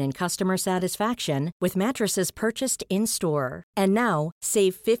 1 in customer satisfaction with mattresses purchased in-store. And now,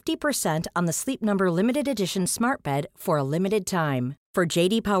 save 50% on the Sleep Number Limited Edition Smart Bed for a limited time. For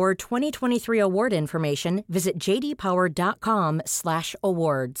J.D. Power 2023 award information, visit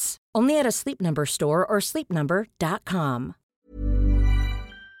jdpower.com/awards. Only at a Sleep Number store or sleepnumber.com.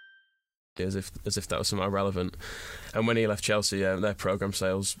 As if that was somehow relevant. And when he left Chelsea, their programme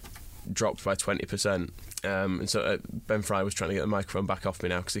sales dropped by 20%. And so Ben Fry was trying to get the microphone back off me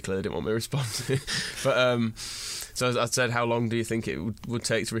now because he clearly didn't want me to respond. But so I said, how long do you think it would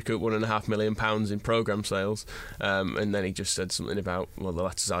take to recoup £1.5 million in programme sales? And then he just said something about, well, the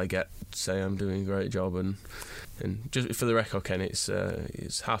letters I get say I'm doing a great job, and just for the record, Ken, it's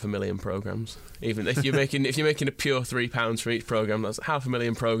 500,000 programmes. Even if you're making a pure £3 for each programme, that's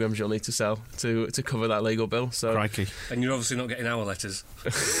 500,000 programmes you'll need to sell to cover that legal bill. So, crikey. And you're obviously not getting our letters.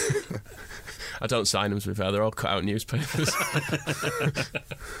 I don't sign them, to be fair. They're all cut out newspapers.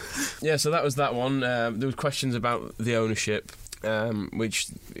 Yeah, so that was that one. There were questions about the ownership, which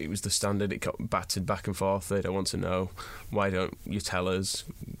it was the standard. It got battered back and forth. They don't want to know. Why don't you tell us?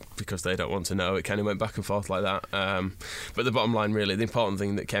 Because they don't want to know. It kind of went back and forth like that. But the bottom line, really, the important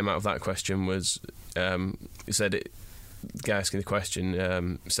thing that came out of that question was, the guy asking the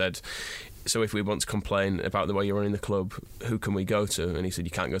question said, so if we want to complain about the way you're running the club, who can we go to? And he said,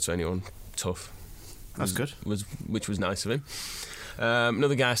 you can't go to anyone. Tough. That's good. Which was nice of him.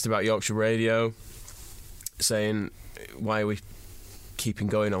 Another guy asked about Yorkshire Radio, saying, why are we keeping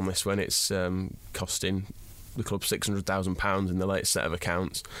going on this when it's costing the club £600,000 in the latest set of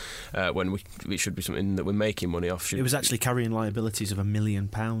accounts, when it should be something that we're making money off. It was actually carrying liabilities of £1 million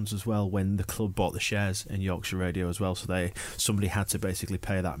as well when the club bought the shares in Yorkshire Radio as well, so somebody had to basically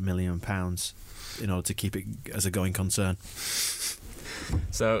pay that £1 million in order to keep it as a going concern.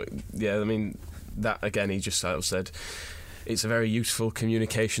 So, yeah, I mean, that again, he just sort of said it's a very useful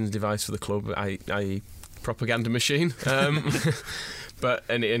communications device for the club, i.e. propaganda machine. But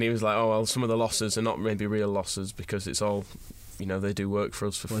he was like, oh, well, some of the losses are not maybe real losses because it's all, they do work for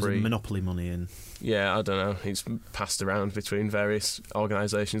us for free. Monopoly money in. Yeah, I don't know. It's passed around between various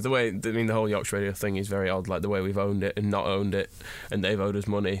organisations. The whole Yorkshire Radio thing is very odd, like the way we've owned it and not owned it, and they've owed us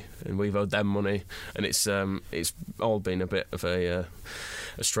money and we've owed them money, and it's all been a bit of a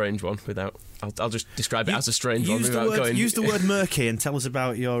strange one. I'll just describe it as a strange one. Use the word murky and tell us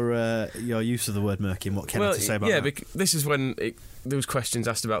about your use of the word murky and what Ken had to say about that. Yeah, this is when there was questions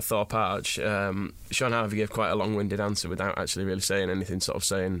asked about Thorpe Arch. Sean Harvey gave quite a long-winded answer without actually really saying anything, sort of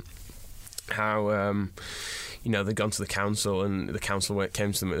saying how they'd gone to the council and the council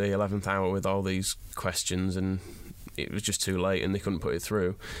came to them at the 11th hour with all these questions, and it was just too late and they couldn't put it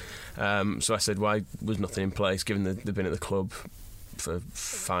through. So I said, why was nothing in place, given that they've been at the club for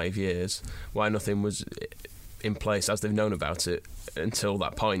 5 years? Why nothing was in place as they've known about it until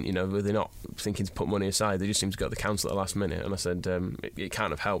that point? You know, were they not thinking to put money aside? They just seemed to go to the council at the last minute. And I said, it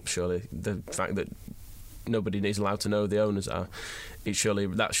can't have helped, surely. The fact that nobody is allowed to know who the owners are, that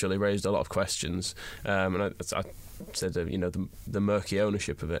surely raised a lot of questions. And I said, the murky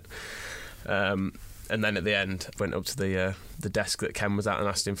ownership of it. And then at the end, I went up to the desk that Ken was at and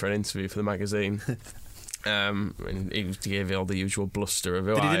asked him for an interview for the magazine. And he gave all the usual bluster of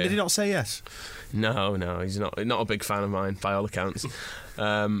Did he not say yes? No, he's not a big fan of mine by all accounts.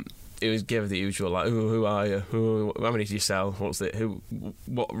 It was give the usual, like, who are you? How many do you sell?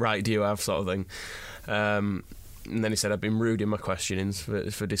 What right do you have, sort of thing. And then he said I'd been rude in my questionings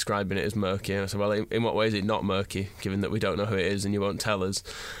for describing it as murky. And I said, well, in what way is it not murky, given that we don't know who it is and you won't tell us?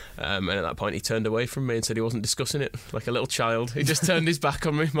 And at that point he turned away from me and said he wasn't discussing it, like a little child. He just turned his back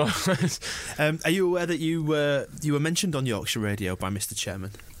on me. Are you aware that you were mentioned on Yorkshire Radio by Mr.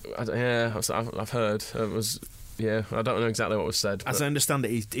 Chairman? Yeah, I've heard. Yeah, I don't know exactly what was said. As I understand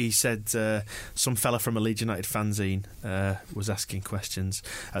it, he said some fella from a Leeds United fanzine was asking questions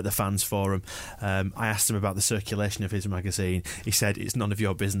at the fans forum. I asked him about the circulation of his magazine. He said, it's none of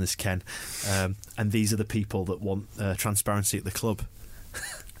your business, Ken. And these are the people that want transparency at the club.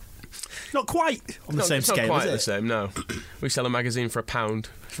 Not quite on the same scale, not quite is it? The same, no. We sell a magazine for £1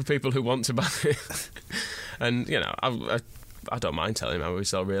 for people who want to buy it. And, you know, I don't mind telling him how we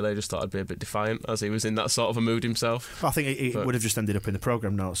sell, really. I just thought I'd be a bit defiant, as he was in that sort of a mood himself. Well, I think it would have just ended up in the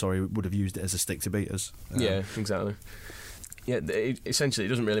programme notes, or he would have used it as a stick to beat us. Yeah, exactly. Yeah, essentially, it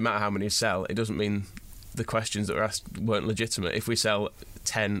doesn't really matter how many you sell. It doesn't mean the questions that were asked weren't legitimate. If we sell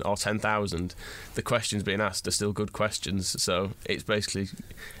 10 or 10,000, the questions being asked are still good questions. So it's basically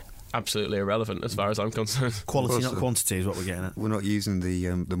absolutely irrelevant as far as I'm concerned. Quality, not quantity, is what we're getting at. We're not using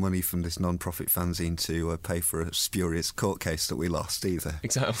the money from this non-profit fanzine to pay for a spurious court case that we lost either.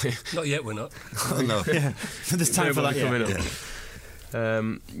 Exactly. Not yet, we're not. Oh, no. Yeah, there's time for that.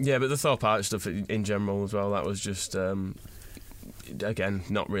 Yeah, but the Thorpe Arch stuff in general as well, that was just again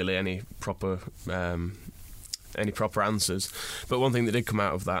not really any proper answers. But one thing that did come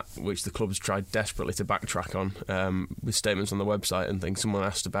out of that, which the clubs tried desperately to backtrack on, with statements on the website and things, someone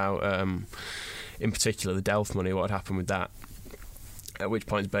asked about in particular the Delph money, what had happened with that, at which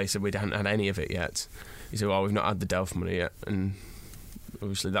point Bay said we hadn't had any of it yet. He said, well, we've not had the Delph money yet, and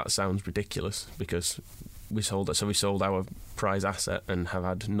obviously that sounds ridiculous because we sold our prize asset and have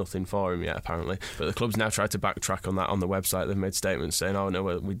had nothing for him yet, apparently. But the club's now tried to backtrack on that on the website. They've made statements saying, oh no,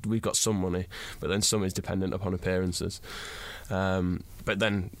 we've got some money, but then some is dependent upon appearances. But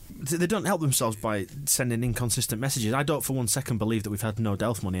then they don't help themselves by sending inconsistent messages. I don't for one second believe that we've had no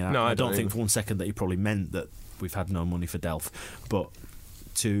Delph money. No, I don't think for one second that he probably meant that we've had no money for Delph. But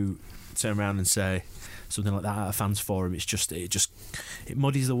to turn around and say something like that at a fans forum, it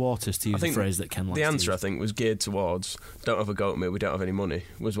muddies the waters, to use the phrase that Ken likes the to answer, use. I think, was geared towards don't have a go at me, we don't have any money,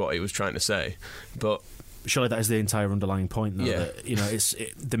 was what he was trying to say. But surely that is the entire underlying point, though. Yeah.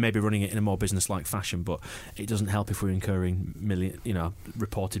 That, they may be running it in a more business-like fashion, but it doesn't help if we're incurring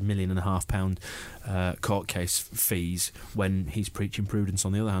reported £1.5 million court case fees when he's preaching prudence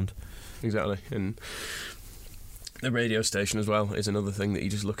on the other hand. Exactly. And the radio station as well is another thing that you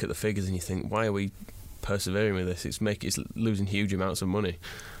just look at the figures and you think, why are we persevering with this? It's losing huge amounts of money.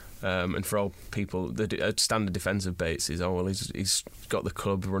 And for all people, the standard defence of Bates is, oh well, he's got the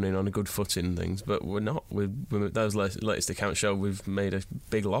club running on a good footing and things, but we're not. Those latest accounts show we've made a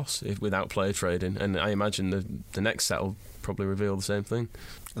big loss without player trading, and I imagine the next set will probably reveal the same thing.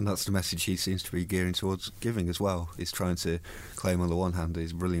 And that's the message he seems to be gearing towards giving as well. He's trying to claim on the one hand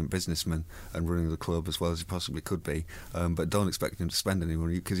he's a brilliant businessman and running the club as well as he possibly could be, but don't expect him to spend any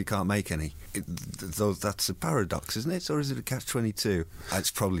money because he can't make any. That's a paradox, isn't it? Or is it a catch-22?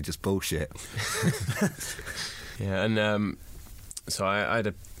 It's probably just bullshit. Yeah, and so I had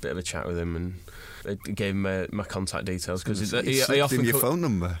a bit of a chat with him and I gave him my contact details because he often your phone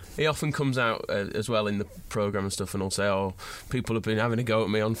number. He often comes out as well in the programme and stuff, and will say, "Oh, people have been having a go at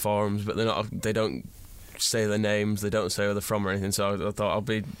me on forums, but they don't say their names, they don't say where they're from or anything." So I thought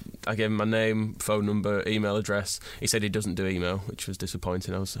I gave him my name, phone number, email address. He said he doesn't do email, which was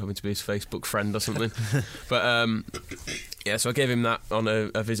disappointing. I was hoping to be his Facebook friend or something. But yeah, so I gave him that on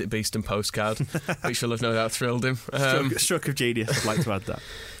a Visit Beeston postcard, which will have no doubt thrilled him. Stroke of genius, I'd like to add that.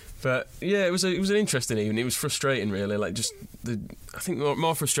 But yeah, it was an interesting evening. It was frustrating, really. Like I think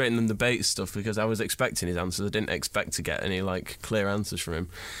more frustrating than the Bates stuff because I was expecting his answers. I didn't expect to get any clear answers from him.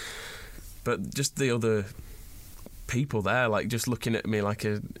 But just the other people there, like, just looking at me like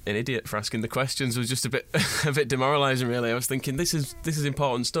an idiot for asking the questions was just a bit demoralising, really. I was thinking, this is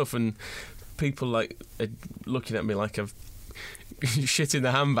important stuff, and people, like, are looking at me like I've shit in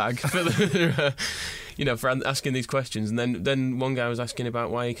the handbag for for asking these questions. And then one guy was asking about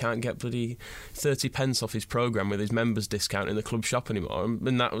why he can't get bloody 30 pence off his programme with his members discount in the club shop anymore,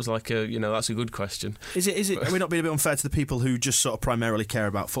 and that was like that's a good question. Is it are we not being a bit unfair to the people who just sort of primarily care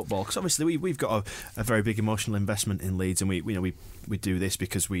about football? Because obviously we've got a very big emotional investment in Leeds, and we do this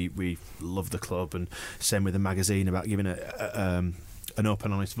because we love the club, and same with the magazine about giving an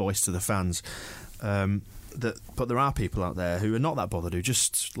open, honest voice to the fans. But there are people out there who are not that bothered, who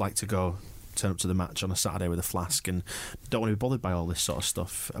just like to go turn up to the match on a Saturday with a flask and don't want to be bothered by all this sort of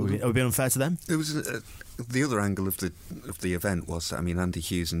stuff. Are we being unfair to them? It was the other angle of the event was, Andy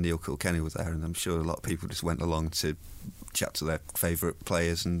Hughes and Neil Kilkenny were there, and I'm sure a lot of people just went along to chat to their favourite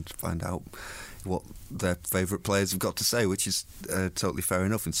players and find out what their favourite players have got to say, which is totally fair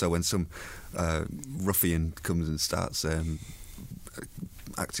enough. And so when some ruffian comes and starts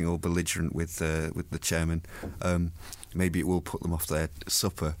acting all belligerent with the chairman, maybe it will put them off their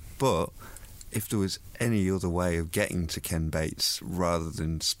supper. But if there was any other way of getting to Ken Bates rather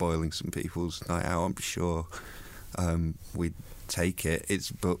than spoiling some people's night out, I'm sure we'd take it.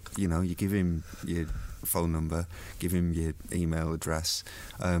 But you give him your phone number, give him your email address,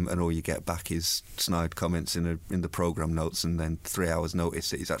 and all you get back is snide comments in the programme notes, and then 3 hours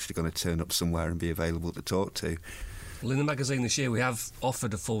notice that he's actually going to turn up somewhere and be available to talk to. Well, in the magazine this year, we have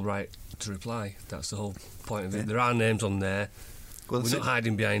offered a full right to reply. That's the whole point of it. Yeah. There are names on there. Well, we're not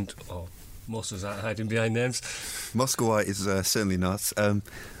hiding behind... most of us aren't hiding behind names. Moscowite is certainly not.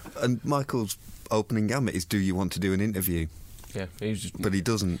 And Michael's opening gambit is, do you want to do an interview? Yeah, but he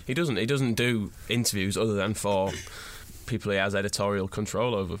doesn't. He doesn't do interviews other than for people he has editorial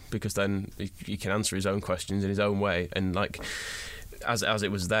control over, because then he can answer his own questions in his own way. And, like... As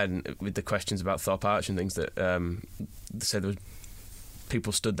it was then, with the questions about Thorpe Arch and things, that they said there was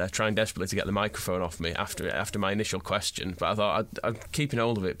people stood there trying desperately to get the microphone off me after my initial question. But I thought I'm keeping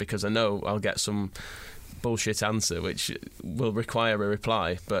hold of it because I know I'll get some bullshit answer which will require a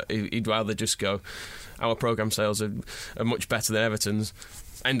reply. But he'd rather just go, our programme sales are much better than Everton's.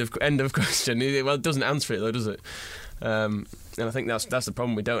 End of question. Well, it doesn't answer it though, does it? And I think that's the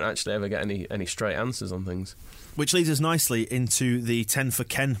problem. We don't actually ever get any straight answers on things. Which leads us nicely into the 10 for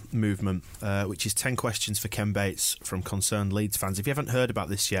Ken movement, which is 10 questions for Ken Bates from concerned Leeds fans. If you haven't heard about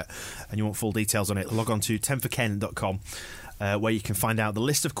this yet and you want full details on it, log on to 10forken.com, where you can find out the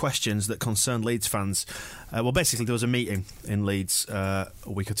list of questions that concerned Leeds fans. Basically, there was a meeting in Leeds a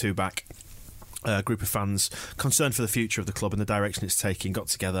week or two back. A group of fans concerned for the future of the club and the direction it's taking got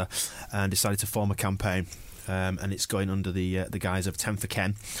together and decided to form a campaign. And it's going under the guise of 10 for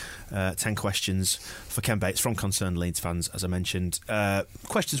Ken, 10 questions for Ken Bates from concerned Leeds fans, as I mentioned.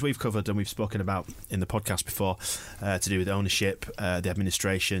 Questions we've covered and we've spoken about in the podcast before, to do with ownership, the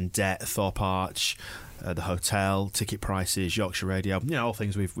administration, debt, Thorpe Arch, the hotel, ticket prices, Yorkshire Radio, all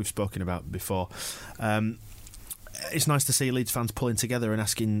things we've spoken about before. It's nice to see Leeds fans pulling together and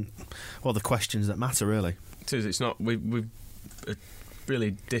asking the questions that matter, really. It is. It's not... We've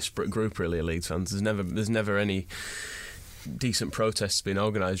really disparate group, really, of Leeds fans. There's never any decent protests being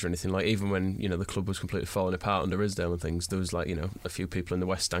organised or anything. Like, even when the club was completely falling apart under Risdale and things, there was a few people in the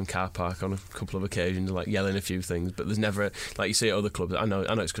West Stand car park on a couple of occasions yelling a few things, but there's never, like you see at other clubs. I know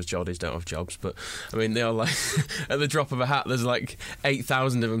it's because Geordies don't have jobs, but I mean, they are at the drop of a hat there's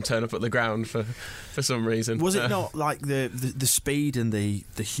 8,000 of them turn up at the ground for some reason. Was it not the speed and the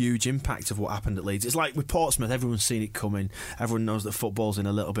huge impact of what happened at Leeds? It's like with Portsmouth, everyone's seen it coming, everyone knows that football's in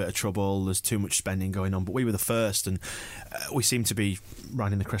a little bit of trouble, there's too much spending going on, but we were the first, and we seemed to be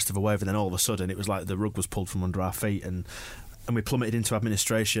riding the crest of a wave, and then all of a sudden it was like the rug was pulled from under our feet, and we plummeted into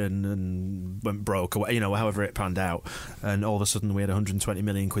administration and went broke, or however it panned out, and all of a sudden we had 120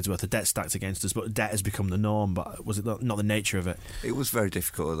 million quid's worth of debt stacked against us. But debt has become the norm. But was it not the nature of it? It was very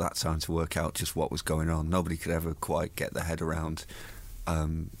difficult at that time to work out just what was going on. Nobody could ever quite get their head around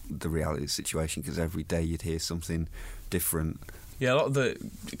the reality of the situation, because every day you'd hear something different. Yeah, a lot of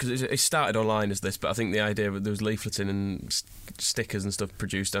because it started online as this, but I think the idea that there was leafleting and stickers and stuff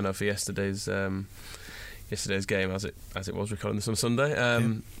produced, I know, for yesterday's game, as it was recording this on Sunday.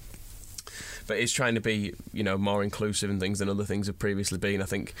 But it's trying to be more inclusive and things than other things have previously been. I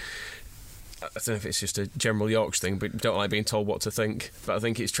think, I don't know if it's just a general Yorkshire thing, but don't like being told what to think. But I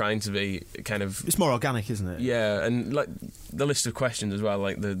think it's trying to be kind of... It's more organic, isn't it? Yeah, and the list of questions as well,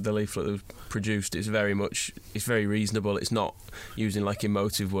 the leaflet that was produced, it's very reasonable. It's not using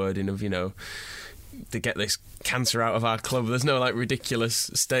emotive wording of, to get this cancer out of our club. There's no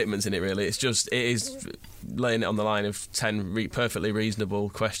ridiculous statements in it, really. It is laying it on the line of 10 perfectly reasonable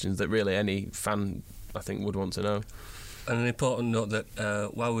questions that really any fan, I think, would want to know. And an important note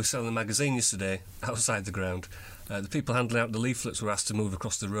that while we were selling the magazine yesterday outside the ground, the people handling out the leaflets were asked to move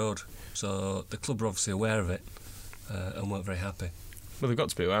across the road. So the club were obviously aware of it and weren't very happy. Well, they've got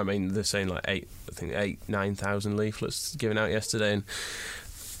to be aware. I mean, they're saying like 9,000 leaflets given out yesterday, and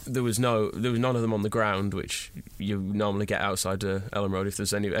there was none of them on the ground, which you normally get outside Ellen Road. If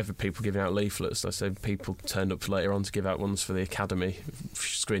there's ever people giving out leaflets, I say people turned up later on to give out ones for the academy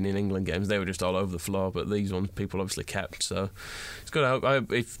screening England games. They were just all over the floor, but these ones people obviously kept. So it's good.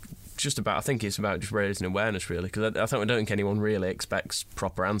 I think it's about just raising awareness, really, because I don't think anyone really expects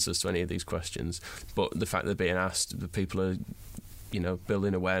proper answers to any of these questions. But the fact they're being asked, the people are,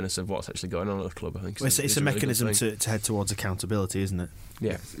 building awareness of what's actually going on at the club. I think it's a mechanism to head towards accountability, isn't it?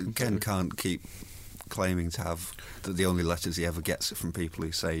 Yeah. Ken can't keep claiming to have the only letters he ever gets are from people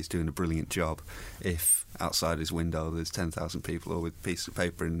who say he's doing a brilliant job if outside his window there's 10,000 people all with a piece of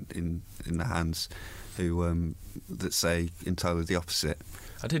paper in their hands who that say entirely the opposite.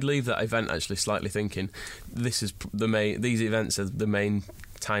 I did leave that event actually slightly thinking these events are the main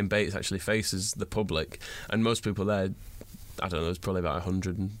time Bates actually faces the public, and most people there, I don't know, there's probably about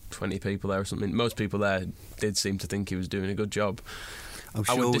 120 people there or something. Most people there did seem to think he was doing a good job.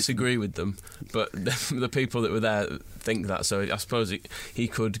 I would disagree with them, but the people that were there think that. So I suppose he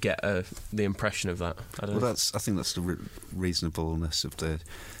could get the impression of that. I think that's the reasonableness of the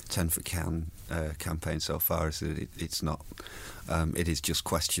 10 for Can campaign so far. Is that it's not. It is just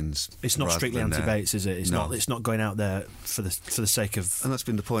questions. It's not strictly anti-Bates, is it? It's not. It's not going out there for the sake of. And that's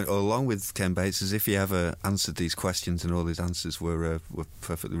been the point all along with Ken Bates. Is if he ever answered these questions and all his answers were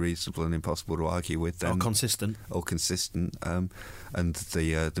perfectly reasonable and impossible to argue with, then consistent. And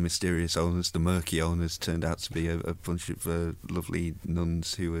the mysterious owners, the murky owners, turned out to be a bunch of lovely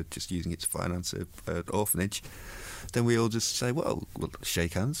nuns who were just using it to finance an orphanage. Then we all just say, well,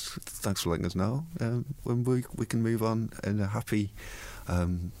 shake hands. Thanks for letting us know. When we can move on in a happy,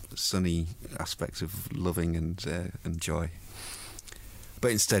 sunny aspect of loving and joy.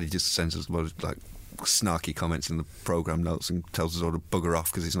 But instead, he just sends us a lot of snarky comments in the programme notes and tells us all to bugger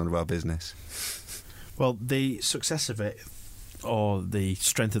off because it's none of our business. Well, the success of it or the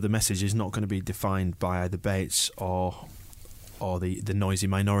strength of the message is not going to be defined by either Bates or the noisy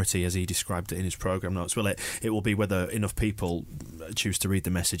minority, as he described it in his programme notes. Well, it will be whether enough people choose to read the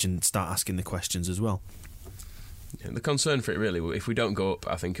message and start asking the questions as well. Yeah, the concern for it really, if we don't go up,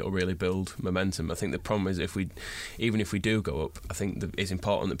 I think it'll really build momentum. I think the problem is even if we do go up, I think it's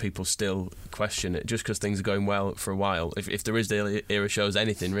important that people still question it. Just because things are going well for a while, if the Risdale era shows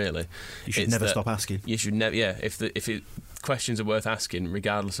anything really, you should never stop asking. You should never. Yeah, if questions are worth asking,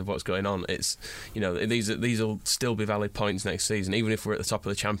 regardless of what's going on, it's these will still be valid points next season. Even if we're at the top of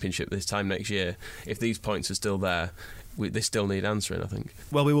the Championship this time next year, if these points are still there, they still need answering, I think.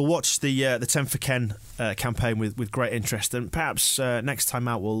 Well, we will watch the 10 for Ken campaign with great interest, and perhaps next time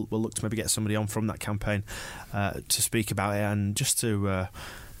out we'll look to maybe get somebody on from that campaign to speak about it and just to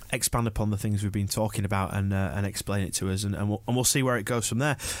expand upon the things we've been talking about and explain it to us, and we'll see where it goes from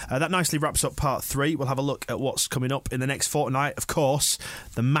there. That nicely wraps up part 3. We'll have a look at what's coming up in the next fortnight. Of course,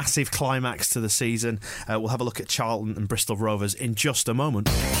 the massive climax to the season. We'll have a look at Charlton and Bristol Rovers in just a moment.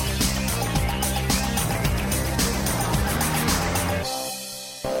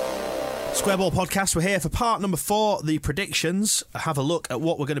 Squareball Podcast, we're here for part number 4, the predictions. Have a look at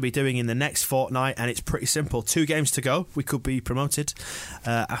what we're going to be doing in the next fortnight, and it's pretty simple. 2 games to go. We could be promoted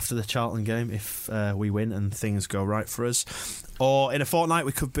after the Charlton game if we win and things go right for us. Or in a fortnight,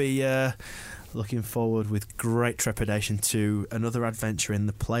 we could be looking forward with great trepidation to another adventure in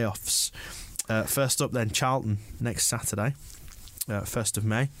the playoffs. First up then, Charlton next Saturday, 1st of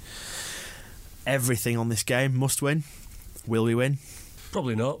May. Everything on this game must win. Will we win?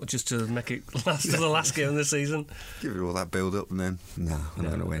 Probably not, just to make it last to the last game of the season. Give it all that build-up and then, we're not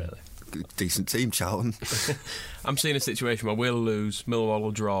going to win. Really. Decent team, Charlton. I'm seeing a situation where we'll lose, Millwall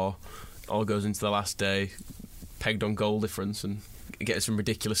will draw, all goes into the last day, pegged on goal difference, and get some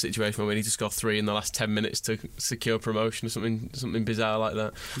ridiculous situation where we need to score 3 in the last 10 minutes to secure promotion or something bizarre like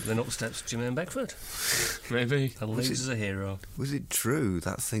that. Then up steps Jermaine Beckford. Maybe. And leaves as a hero. Was it true,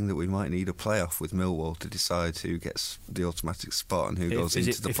 that thing that we might need a playoff with Millwall to decide who gets the automatic spot and who goes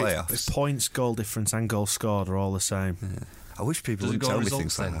into the playoffs? If points, goal difference and goals scored are all the same. Yeah. I wish people would tell me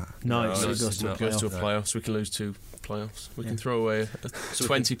things like that. No, it goes to a playoff. So we can lose 2 playoffs. We can throw away a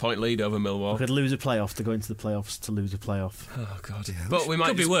 20-point lead over Millwall. We could lose a playoff to go into the playoffs to lose a playoff. Oh God! Yeah. But we might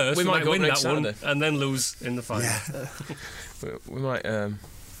could be worse. We might win go up that next one Saturday and then lose in the final. Yeah. we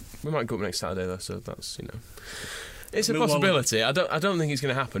might go up next Saturday though. So that's It's a possibility. I don't think it's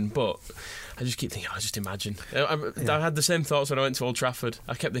going to happen, but I just keep thinking, just imagine. I had the same thoughts when I went to Old Trafford.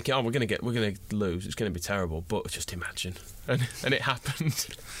 I kept thinking, we're going to lose. It's going to be terrible, but just imagine, and it happened.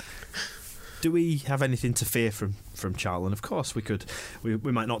 Do we have anything to fear from Charlton? Of course, we could. We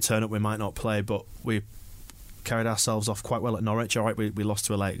might not turn up, we might not play, but we carried ourselves off quite well at Norwich. All right, we lost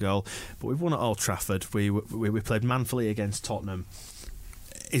to a late goal, but we've won at Old Trafford. We played manfully against Tottenham.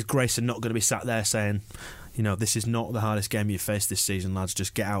 Is Grayson not going to be sat there saying, this is not the hardest game you've faced this season, lads,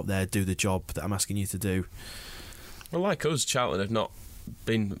 just get out there, do the job that I'm asking you to do? Well, like us, Charlton have not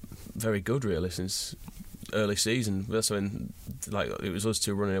been very good really since early season. That's when it was us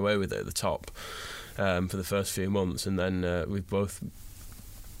two running away with it at the top for the first few months, and then we've both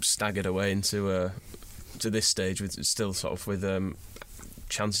staggered away into to this stage with still sort of with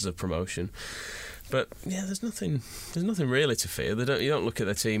chances of promotion. But yeah, there's nothing really to fear. You don't look at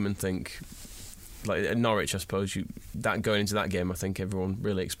their team and think, like at Norwich, I suppose going into that game, I think everyone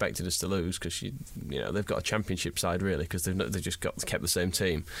really expected us to lose because they've got a championship side really because they've just kept the same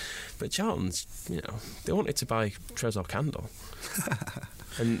team. But Charlton's, they wanted to buy Trezor Candle,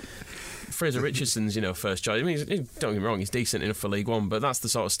 and Fraser Richardson's first choice. I mean, don't get me wrong, he's decent enough for League One, but that's the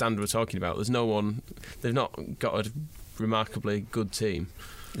sort of standard we're talking about. They've not got a remarkably good team.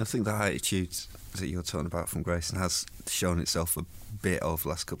 I think the attitude that you're talking about from Grayson has shown itself a bit over the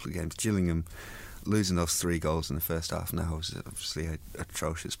last couple of games. Gillingham losing those 3 goals in the first half now was obviously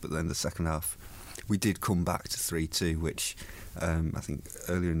atrocious, but then the second half we did come back to 3-2, which I think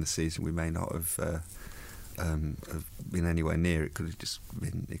earlier in the season we may not have been anywhere near. It could have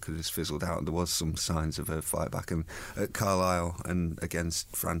just fizzled out, and there was some signs of a fight back. And at Carlisle and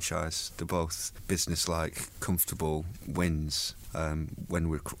against franchise, they're both business-like, comfortable wins when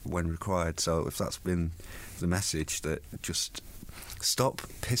required. So if that's been the message, that just stop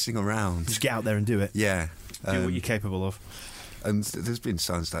pissing around, just get out there and do it. Yeah, do what you're capable of. And there's been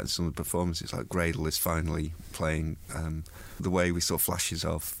signs that in some of the performances, like Gradle is finally playing the way we saw flashes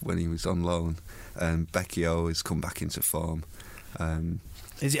of when he was on loan. Becchio has come back into form.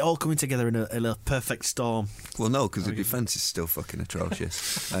 Is it all coming together in a perfect storm? Well, no, because the defence is still fucking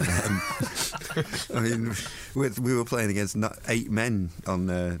atrocious. I mean, we were playing against 8 men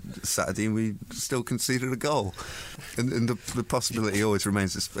on Saturday, and we still conceded a goal. And the possibility always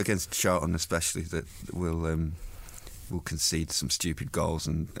remains, against Charlton especially, that we'll concede some stupid goals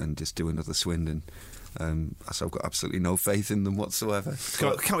and just do another Swindon. So I've got absolutely no faith in them whatsoever.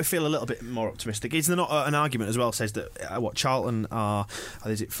 Can't we feel a little bit more optimistic? Is there not an argument as well says that Charlton are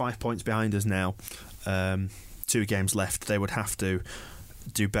 5 points behind us now, 2 games left, they would have to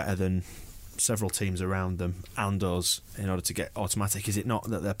do better than several teams around them and us in order to get automatic? Is it not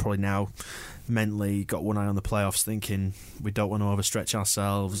that they're probably now mentally got one eye on the playoffs, thinking we don't want to overstretch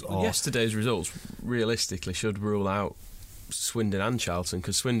ourselves? Or yesterday's results realistically should rule out Swindon and Charlton,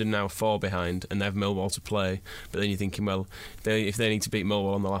 because Swindon now 4 behind and they have Millwall to play, but then you're thinking, well, if they need to beat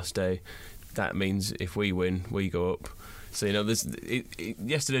Millwall on the last day, that means if we win, we go up. So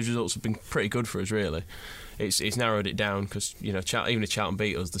yesterday's results have been pretty good for us really. It's narrowed it down because even if Charlton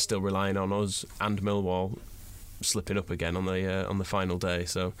beat us, they're still relying on us and Millwall slipping up again on the final day.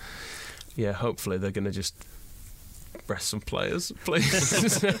 So yeah, hopefully they're going to just rest some players,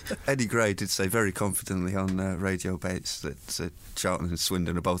 please. Eddie Gray did say very confidently on Radio Bates that Charlton and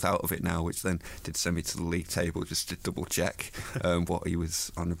Swindon are both out of it now, which then did send me to the league table just to double check what he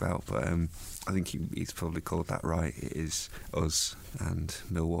was on about. But I think he's probably called that right. It is us and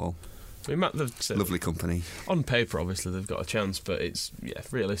Millwall. I mean, lovely company. On paper, obviously, they've got a chance, but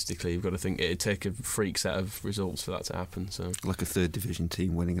realistically, you've got to think it'd take a freak set of results for that to happen. So, like a 3rd division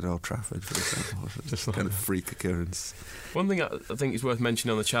team winning at Old Trafford, for example, just kind of freak occurrence. One thing I think is worth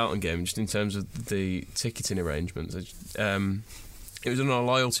mentioning on the Charlton game, just in terms of the ticketing arrangements, it was on a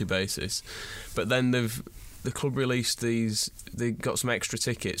loyalty basis, but then the club released these. They got some extra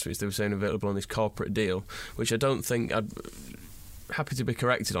tickets, which they were saying available on this corporate deal, which I don't think happy to be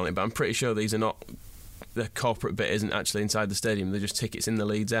corrected on it, but I'm pretty sure these are not, the corporate bit isn't actually inside the stadium. They're just tickets in the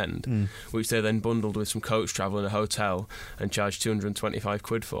Leeds end, which they then bundled with some coach travel in a hotel and charged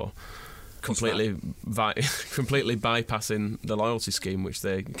 £225 for, completely bypassing the loyalty scheme which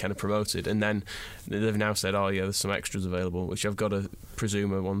they kind of promoted. And then they've now said, there's some extras available, which I've got to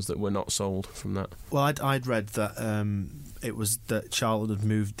presume are ones that were not sold from that. Well, I'd read that it was that Charlton had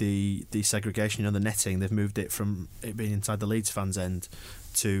moved the segregation, the netting. They've moved it from it being inside the Leeds fans' end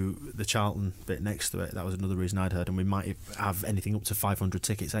to the Charlton bit next to it. That was another reason I'd heard, and we might have anything up to 500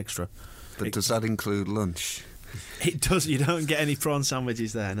 tickets extra. But does that include lunch? It does. You don't get any prawn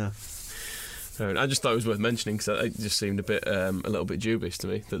sandwiches there, no. I just thought it was worth mentioning because it just seemed a little bit dubious to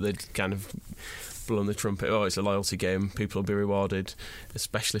me that they'd kind of blowing the trumpet. Oh, it's a loyalty game. People will be rewarded,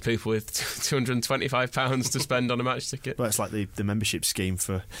 especially people with £225 to spend on a match ticket. Well, it's like the membership scheme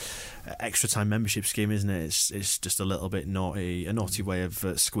for extra time membership scheme, isn't it? It's just a little bit naughty, a naughty way of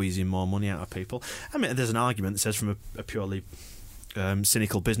squeezing more money out of people. I mean, there's an argument that says from a purely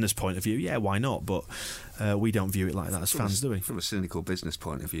cynical business point of view, yeah, why not? But we don't view it like that as fans, do we? From a cynical business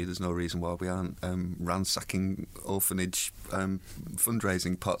point of view, there's no reason why we aren't ransacking orphanage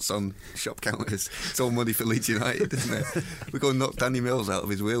fundraising pots on shop counters. It's all money for Leeds United, isn't it? We're going to knock Danny Mills out of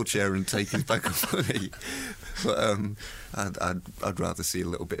his wheelchair and take his bag of money. But I'd rather see a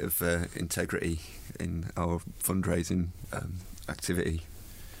little bit of integrity in our fundraising activity.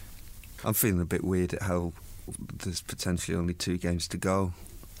 I'm feeling a bit weird at how there's potentially only 2 games to go.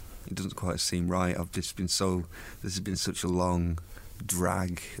 It doesn't quite seem right. This has been such a long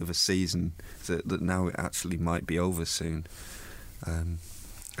drag of a season that now it actually might be over soon.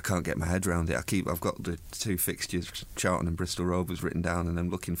 I can't get my head around it. I've got the 2 fixtures, Charlton and Bristol Rovers, written down, and I'm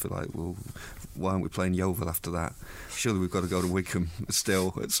looking for well, why aren't we playing Yeovil after that? Surely we've got to go to Wickham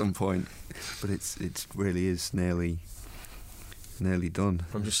still at some point. But it really is nearly done.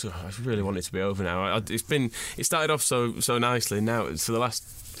 I really want it to be over now. It started off so nicely. Now for the last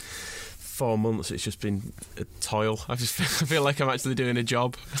 4 months, it's just been a toil. I feel like I'm actually doing a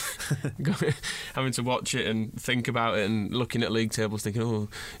job, having to watch it and think about it and looking at league tables, thinking, oh,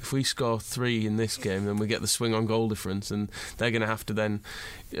 if we score 3 in this game, then we get the swing on goal difference, and they're going to have to then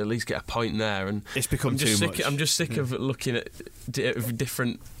at least get a point there. And it's become too much. I'm just sick of looking at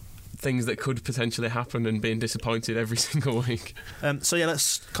different things that could potentially happen and being disappointed every single week. So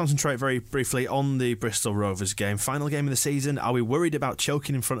let's concentrate very briefly on the Bristol Rovers game. Final game of the season. Are we worried about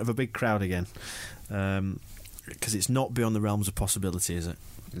choking in front of a big crowd again? Because it's not beyond the realms of possibility, is it?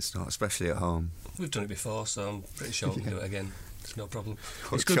 It's not, especially at home. We've done it before, so I'm pretty sure we can do it again. It's no problem.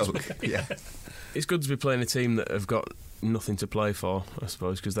 It's good. Yeah. It's good to be playing a team that have got nothing to play for, I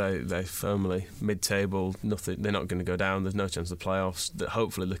suppose, because they're firmly mid-table. Nothing. They're not going to go down. There's no chance of the playoffs. That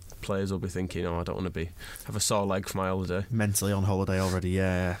hopefully the players will be thinking, I don't want to have a sore leg for my holiday. Mentally on holiday already.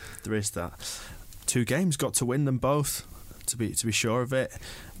 Yeah, there is that. 2 games, got to win them both. To be sure of it,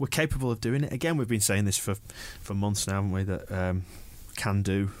 we're capable of doing it. Again, we've been saying this for months now, haven't we? That can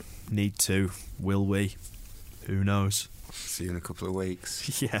do, need to, will we? Who knows? See you in a couple of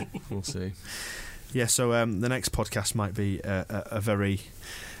weeks. Yeah, we'll see. Yeah, so the next podcast might be a very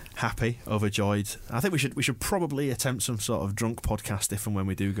happy, overjoyed. I think we should probably attempt some sort of drunk podcast if and when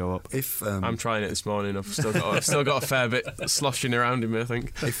we do go up. I'm trying it this morning. I've still got a fair bit sloshing around in me, I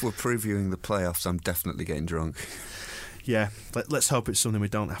think. If we're previewing the playoffs, I'm definitely getting drunk. Yeah, let's hope it's something we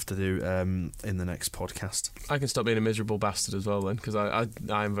don't have to do in the next podcast. I can stop being a miserable bastard as well then, because I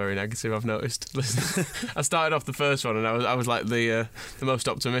am very negative, I've noticed. I started off the first one and I was like the most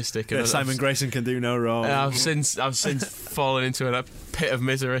optimistic. Yeah, Simon Grayson can do no wrong. I've since fallen into a pit of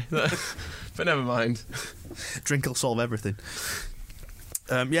misery. But never mind. Drink will solve everything.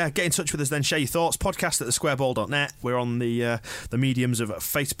 Get in touch with us then. Share your thoughts. Podcast at thesquareball.net. We're on the mediums of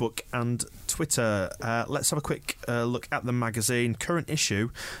Facebook and Twitter. Let's have a quick look at the magazine. Current issue,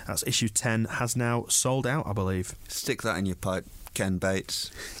 that's issue 10, has now sold out, I believe. Stick that in your pipe, Ken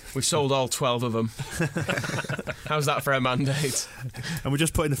Bates. We've sold all 12 of them. How's that for a mandate? And we're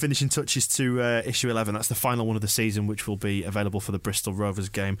just putting the finishing touches to issue 11. That's the final one of the season, which will be available for the Bristol Rovers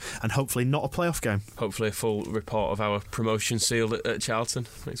game, and hopefully not a playoff game. Hopefully a full report of our promotion seal at Charlton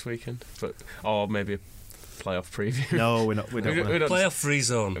next weekend, or maybe a playoff preview. No, we're not. We don't. Playoff free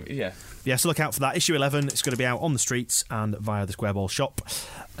zone. Yeah, so look out for that. Issue 11, it's going to be out on the streets and via the Square Ball shop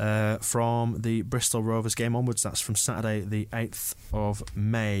from the Bristol Rovers game onwards. That's from Saturday the 8th of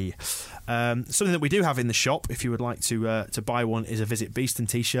May. Something that we do have in the shop, if you would like to buy one, is a Visit Beeston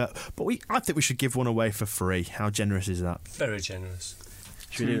t-shirt. But I think we should give one away for free. How generous is that? Very generous.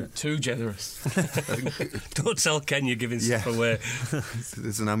 Too generous. Don't tell Ken you're giving stuff away.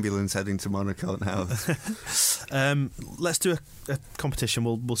 There's an ambulance heading to Monaco now. Let's do a competition.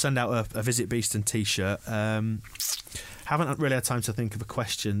 We'll send out a Visit Beeston t-shirt. Haven't really had time to think of a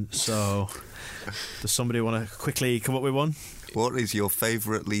question, so does somebody want to quickly come up with one? What is your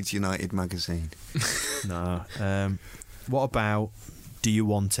favourite Leeds United magazine? No. What about Do You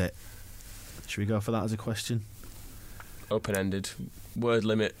Want It? Should we go for that as a question? Open-ended. Word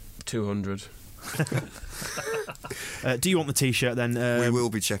limit 200. Do you want the t-shirt then? We will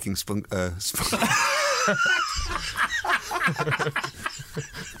be checking spunk.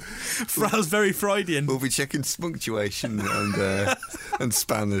 Frau's very Freudian. We'll be checking spunctuation and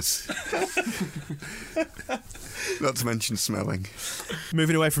spanners. Not to mention smelling.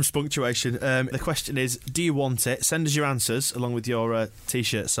 Moving away from spunctuation, the question is, do you want it? Send us your answers along with your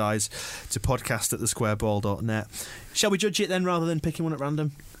T-shirt size to podcast@thesquareball.net. Shall we judge it then rather than picking one at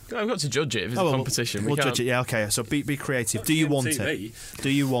random? I've got to judge it if it's a competition. We'll judge it, yeah, okay. So be creative. Do you want it? Do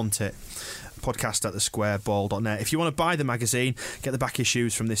you want it? Podcast@thesquareball.net. If you want to buy the magazine, get the back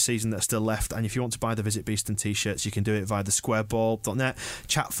issues from this season that are still left, and if you want to buy the Visit Beeston t-shirts, you can do it via thesquareball.net.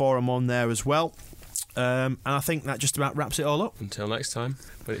 Chat forum on there as well. And I think that just about wraps it all up. Until next time,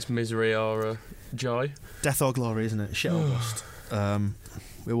 when it's misery or joy. Death or glory, isn't it? Shit or bust.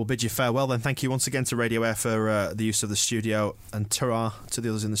 We will bid you farewell then. Thank you once again to Radio Air for the use of the studio, and ta-ra to the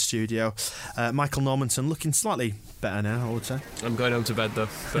others in the studio. Michael Normanton looking slightly better now, I would say. I'm going home to bed though,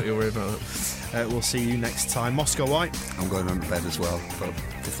 don't you worry about it. We'll see you next time. Moscow White. I'm going home to bed as well, but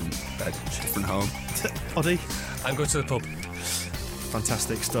different bed, different home. Oddie. I'm going to the pub.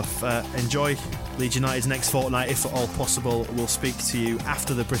 Fantastic stuff. Enjoy Leeds United's next fortnight if at all possible. We'll speak to you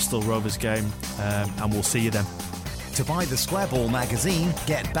after the Bristol Rovers game, and we'll see you then. To buy the Squareball magazine,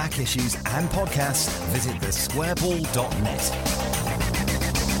 get back issues and podcasts, visit thesquareball.net.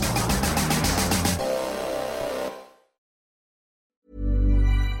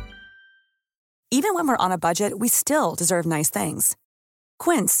 Even when we're on a budget, we still deserve nice things.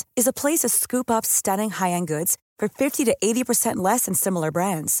 Quince is a place to scoop up stunning high-end goods for 50 to 80% less than similar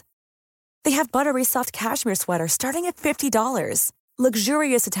brands. They have buttery soft cashmere sweaters starting at $50,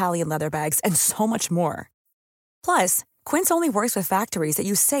 luxurious Italian leather bags, and so much more. Plus, Quince only works with factories that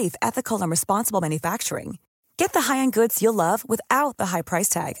use safe, ethical, and responsible manufacturing. Get the high-end goods you'll love without the high price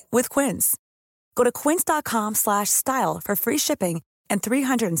tag with Quince. Go to quince.com/style for free shipping and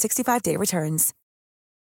 365-day returns.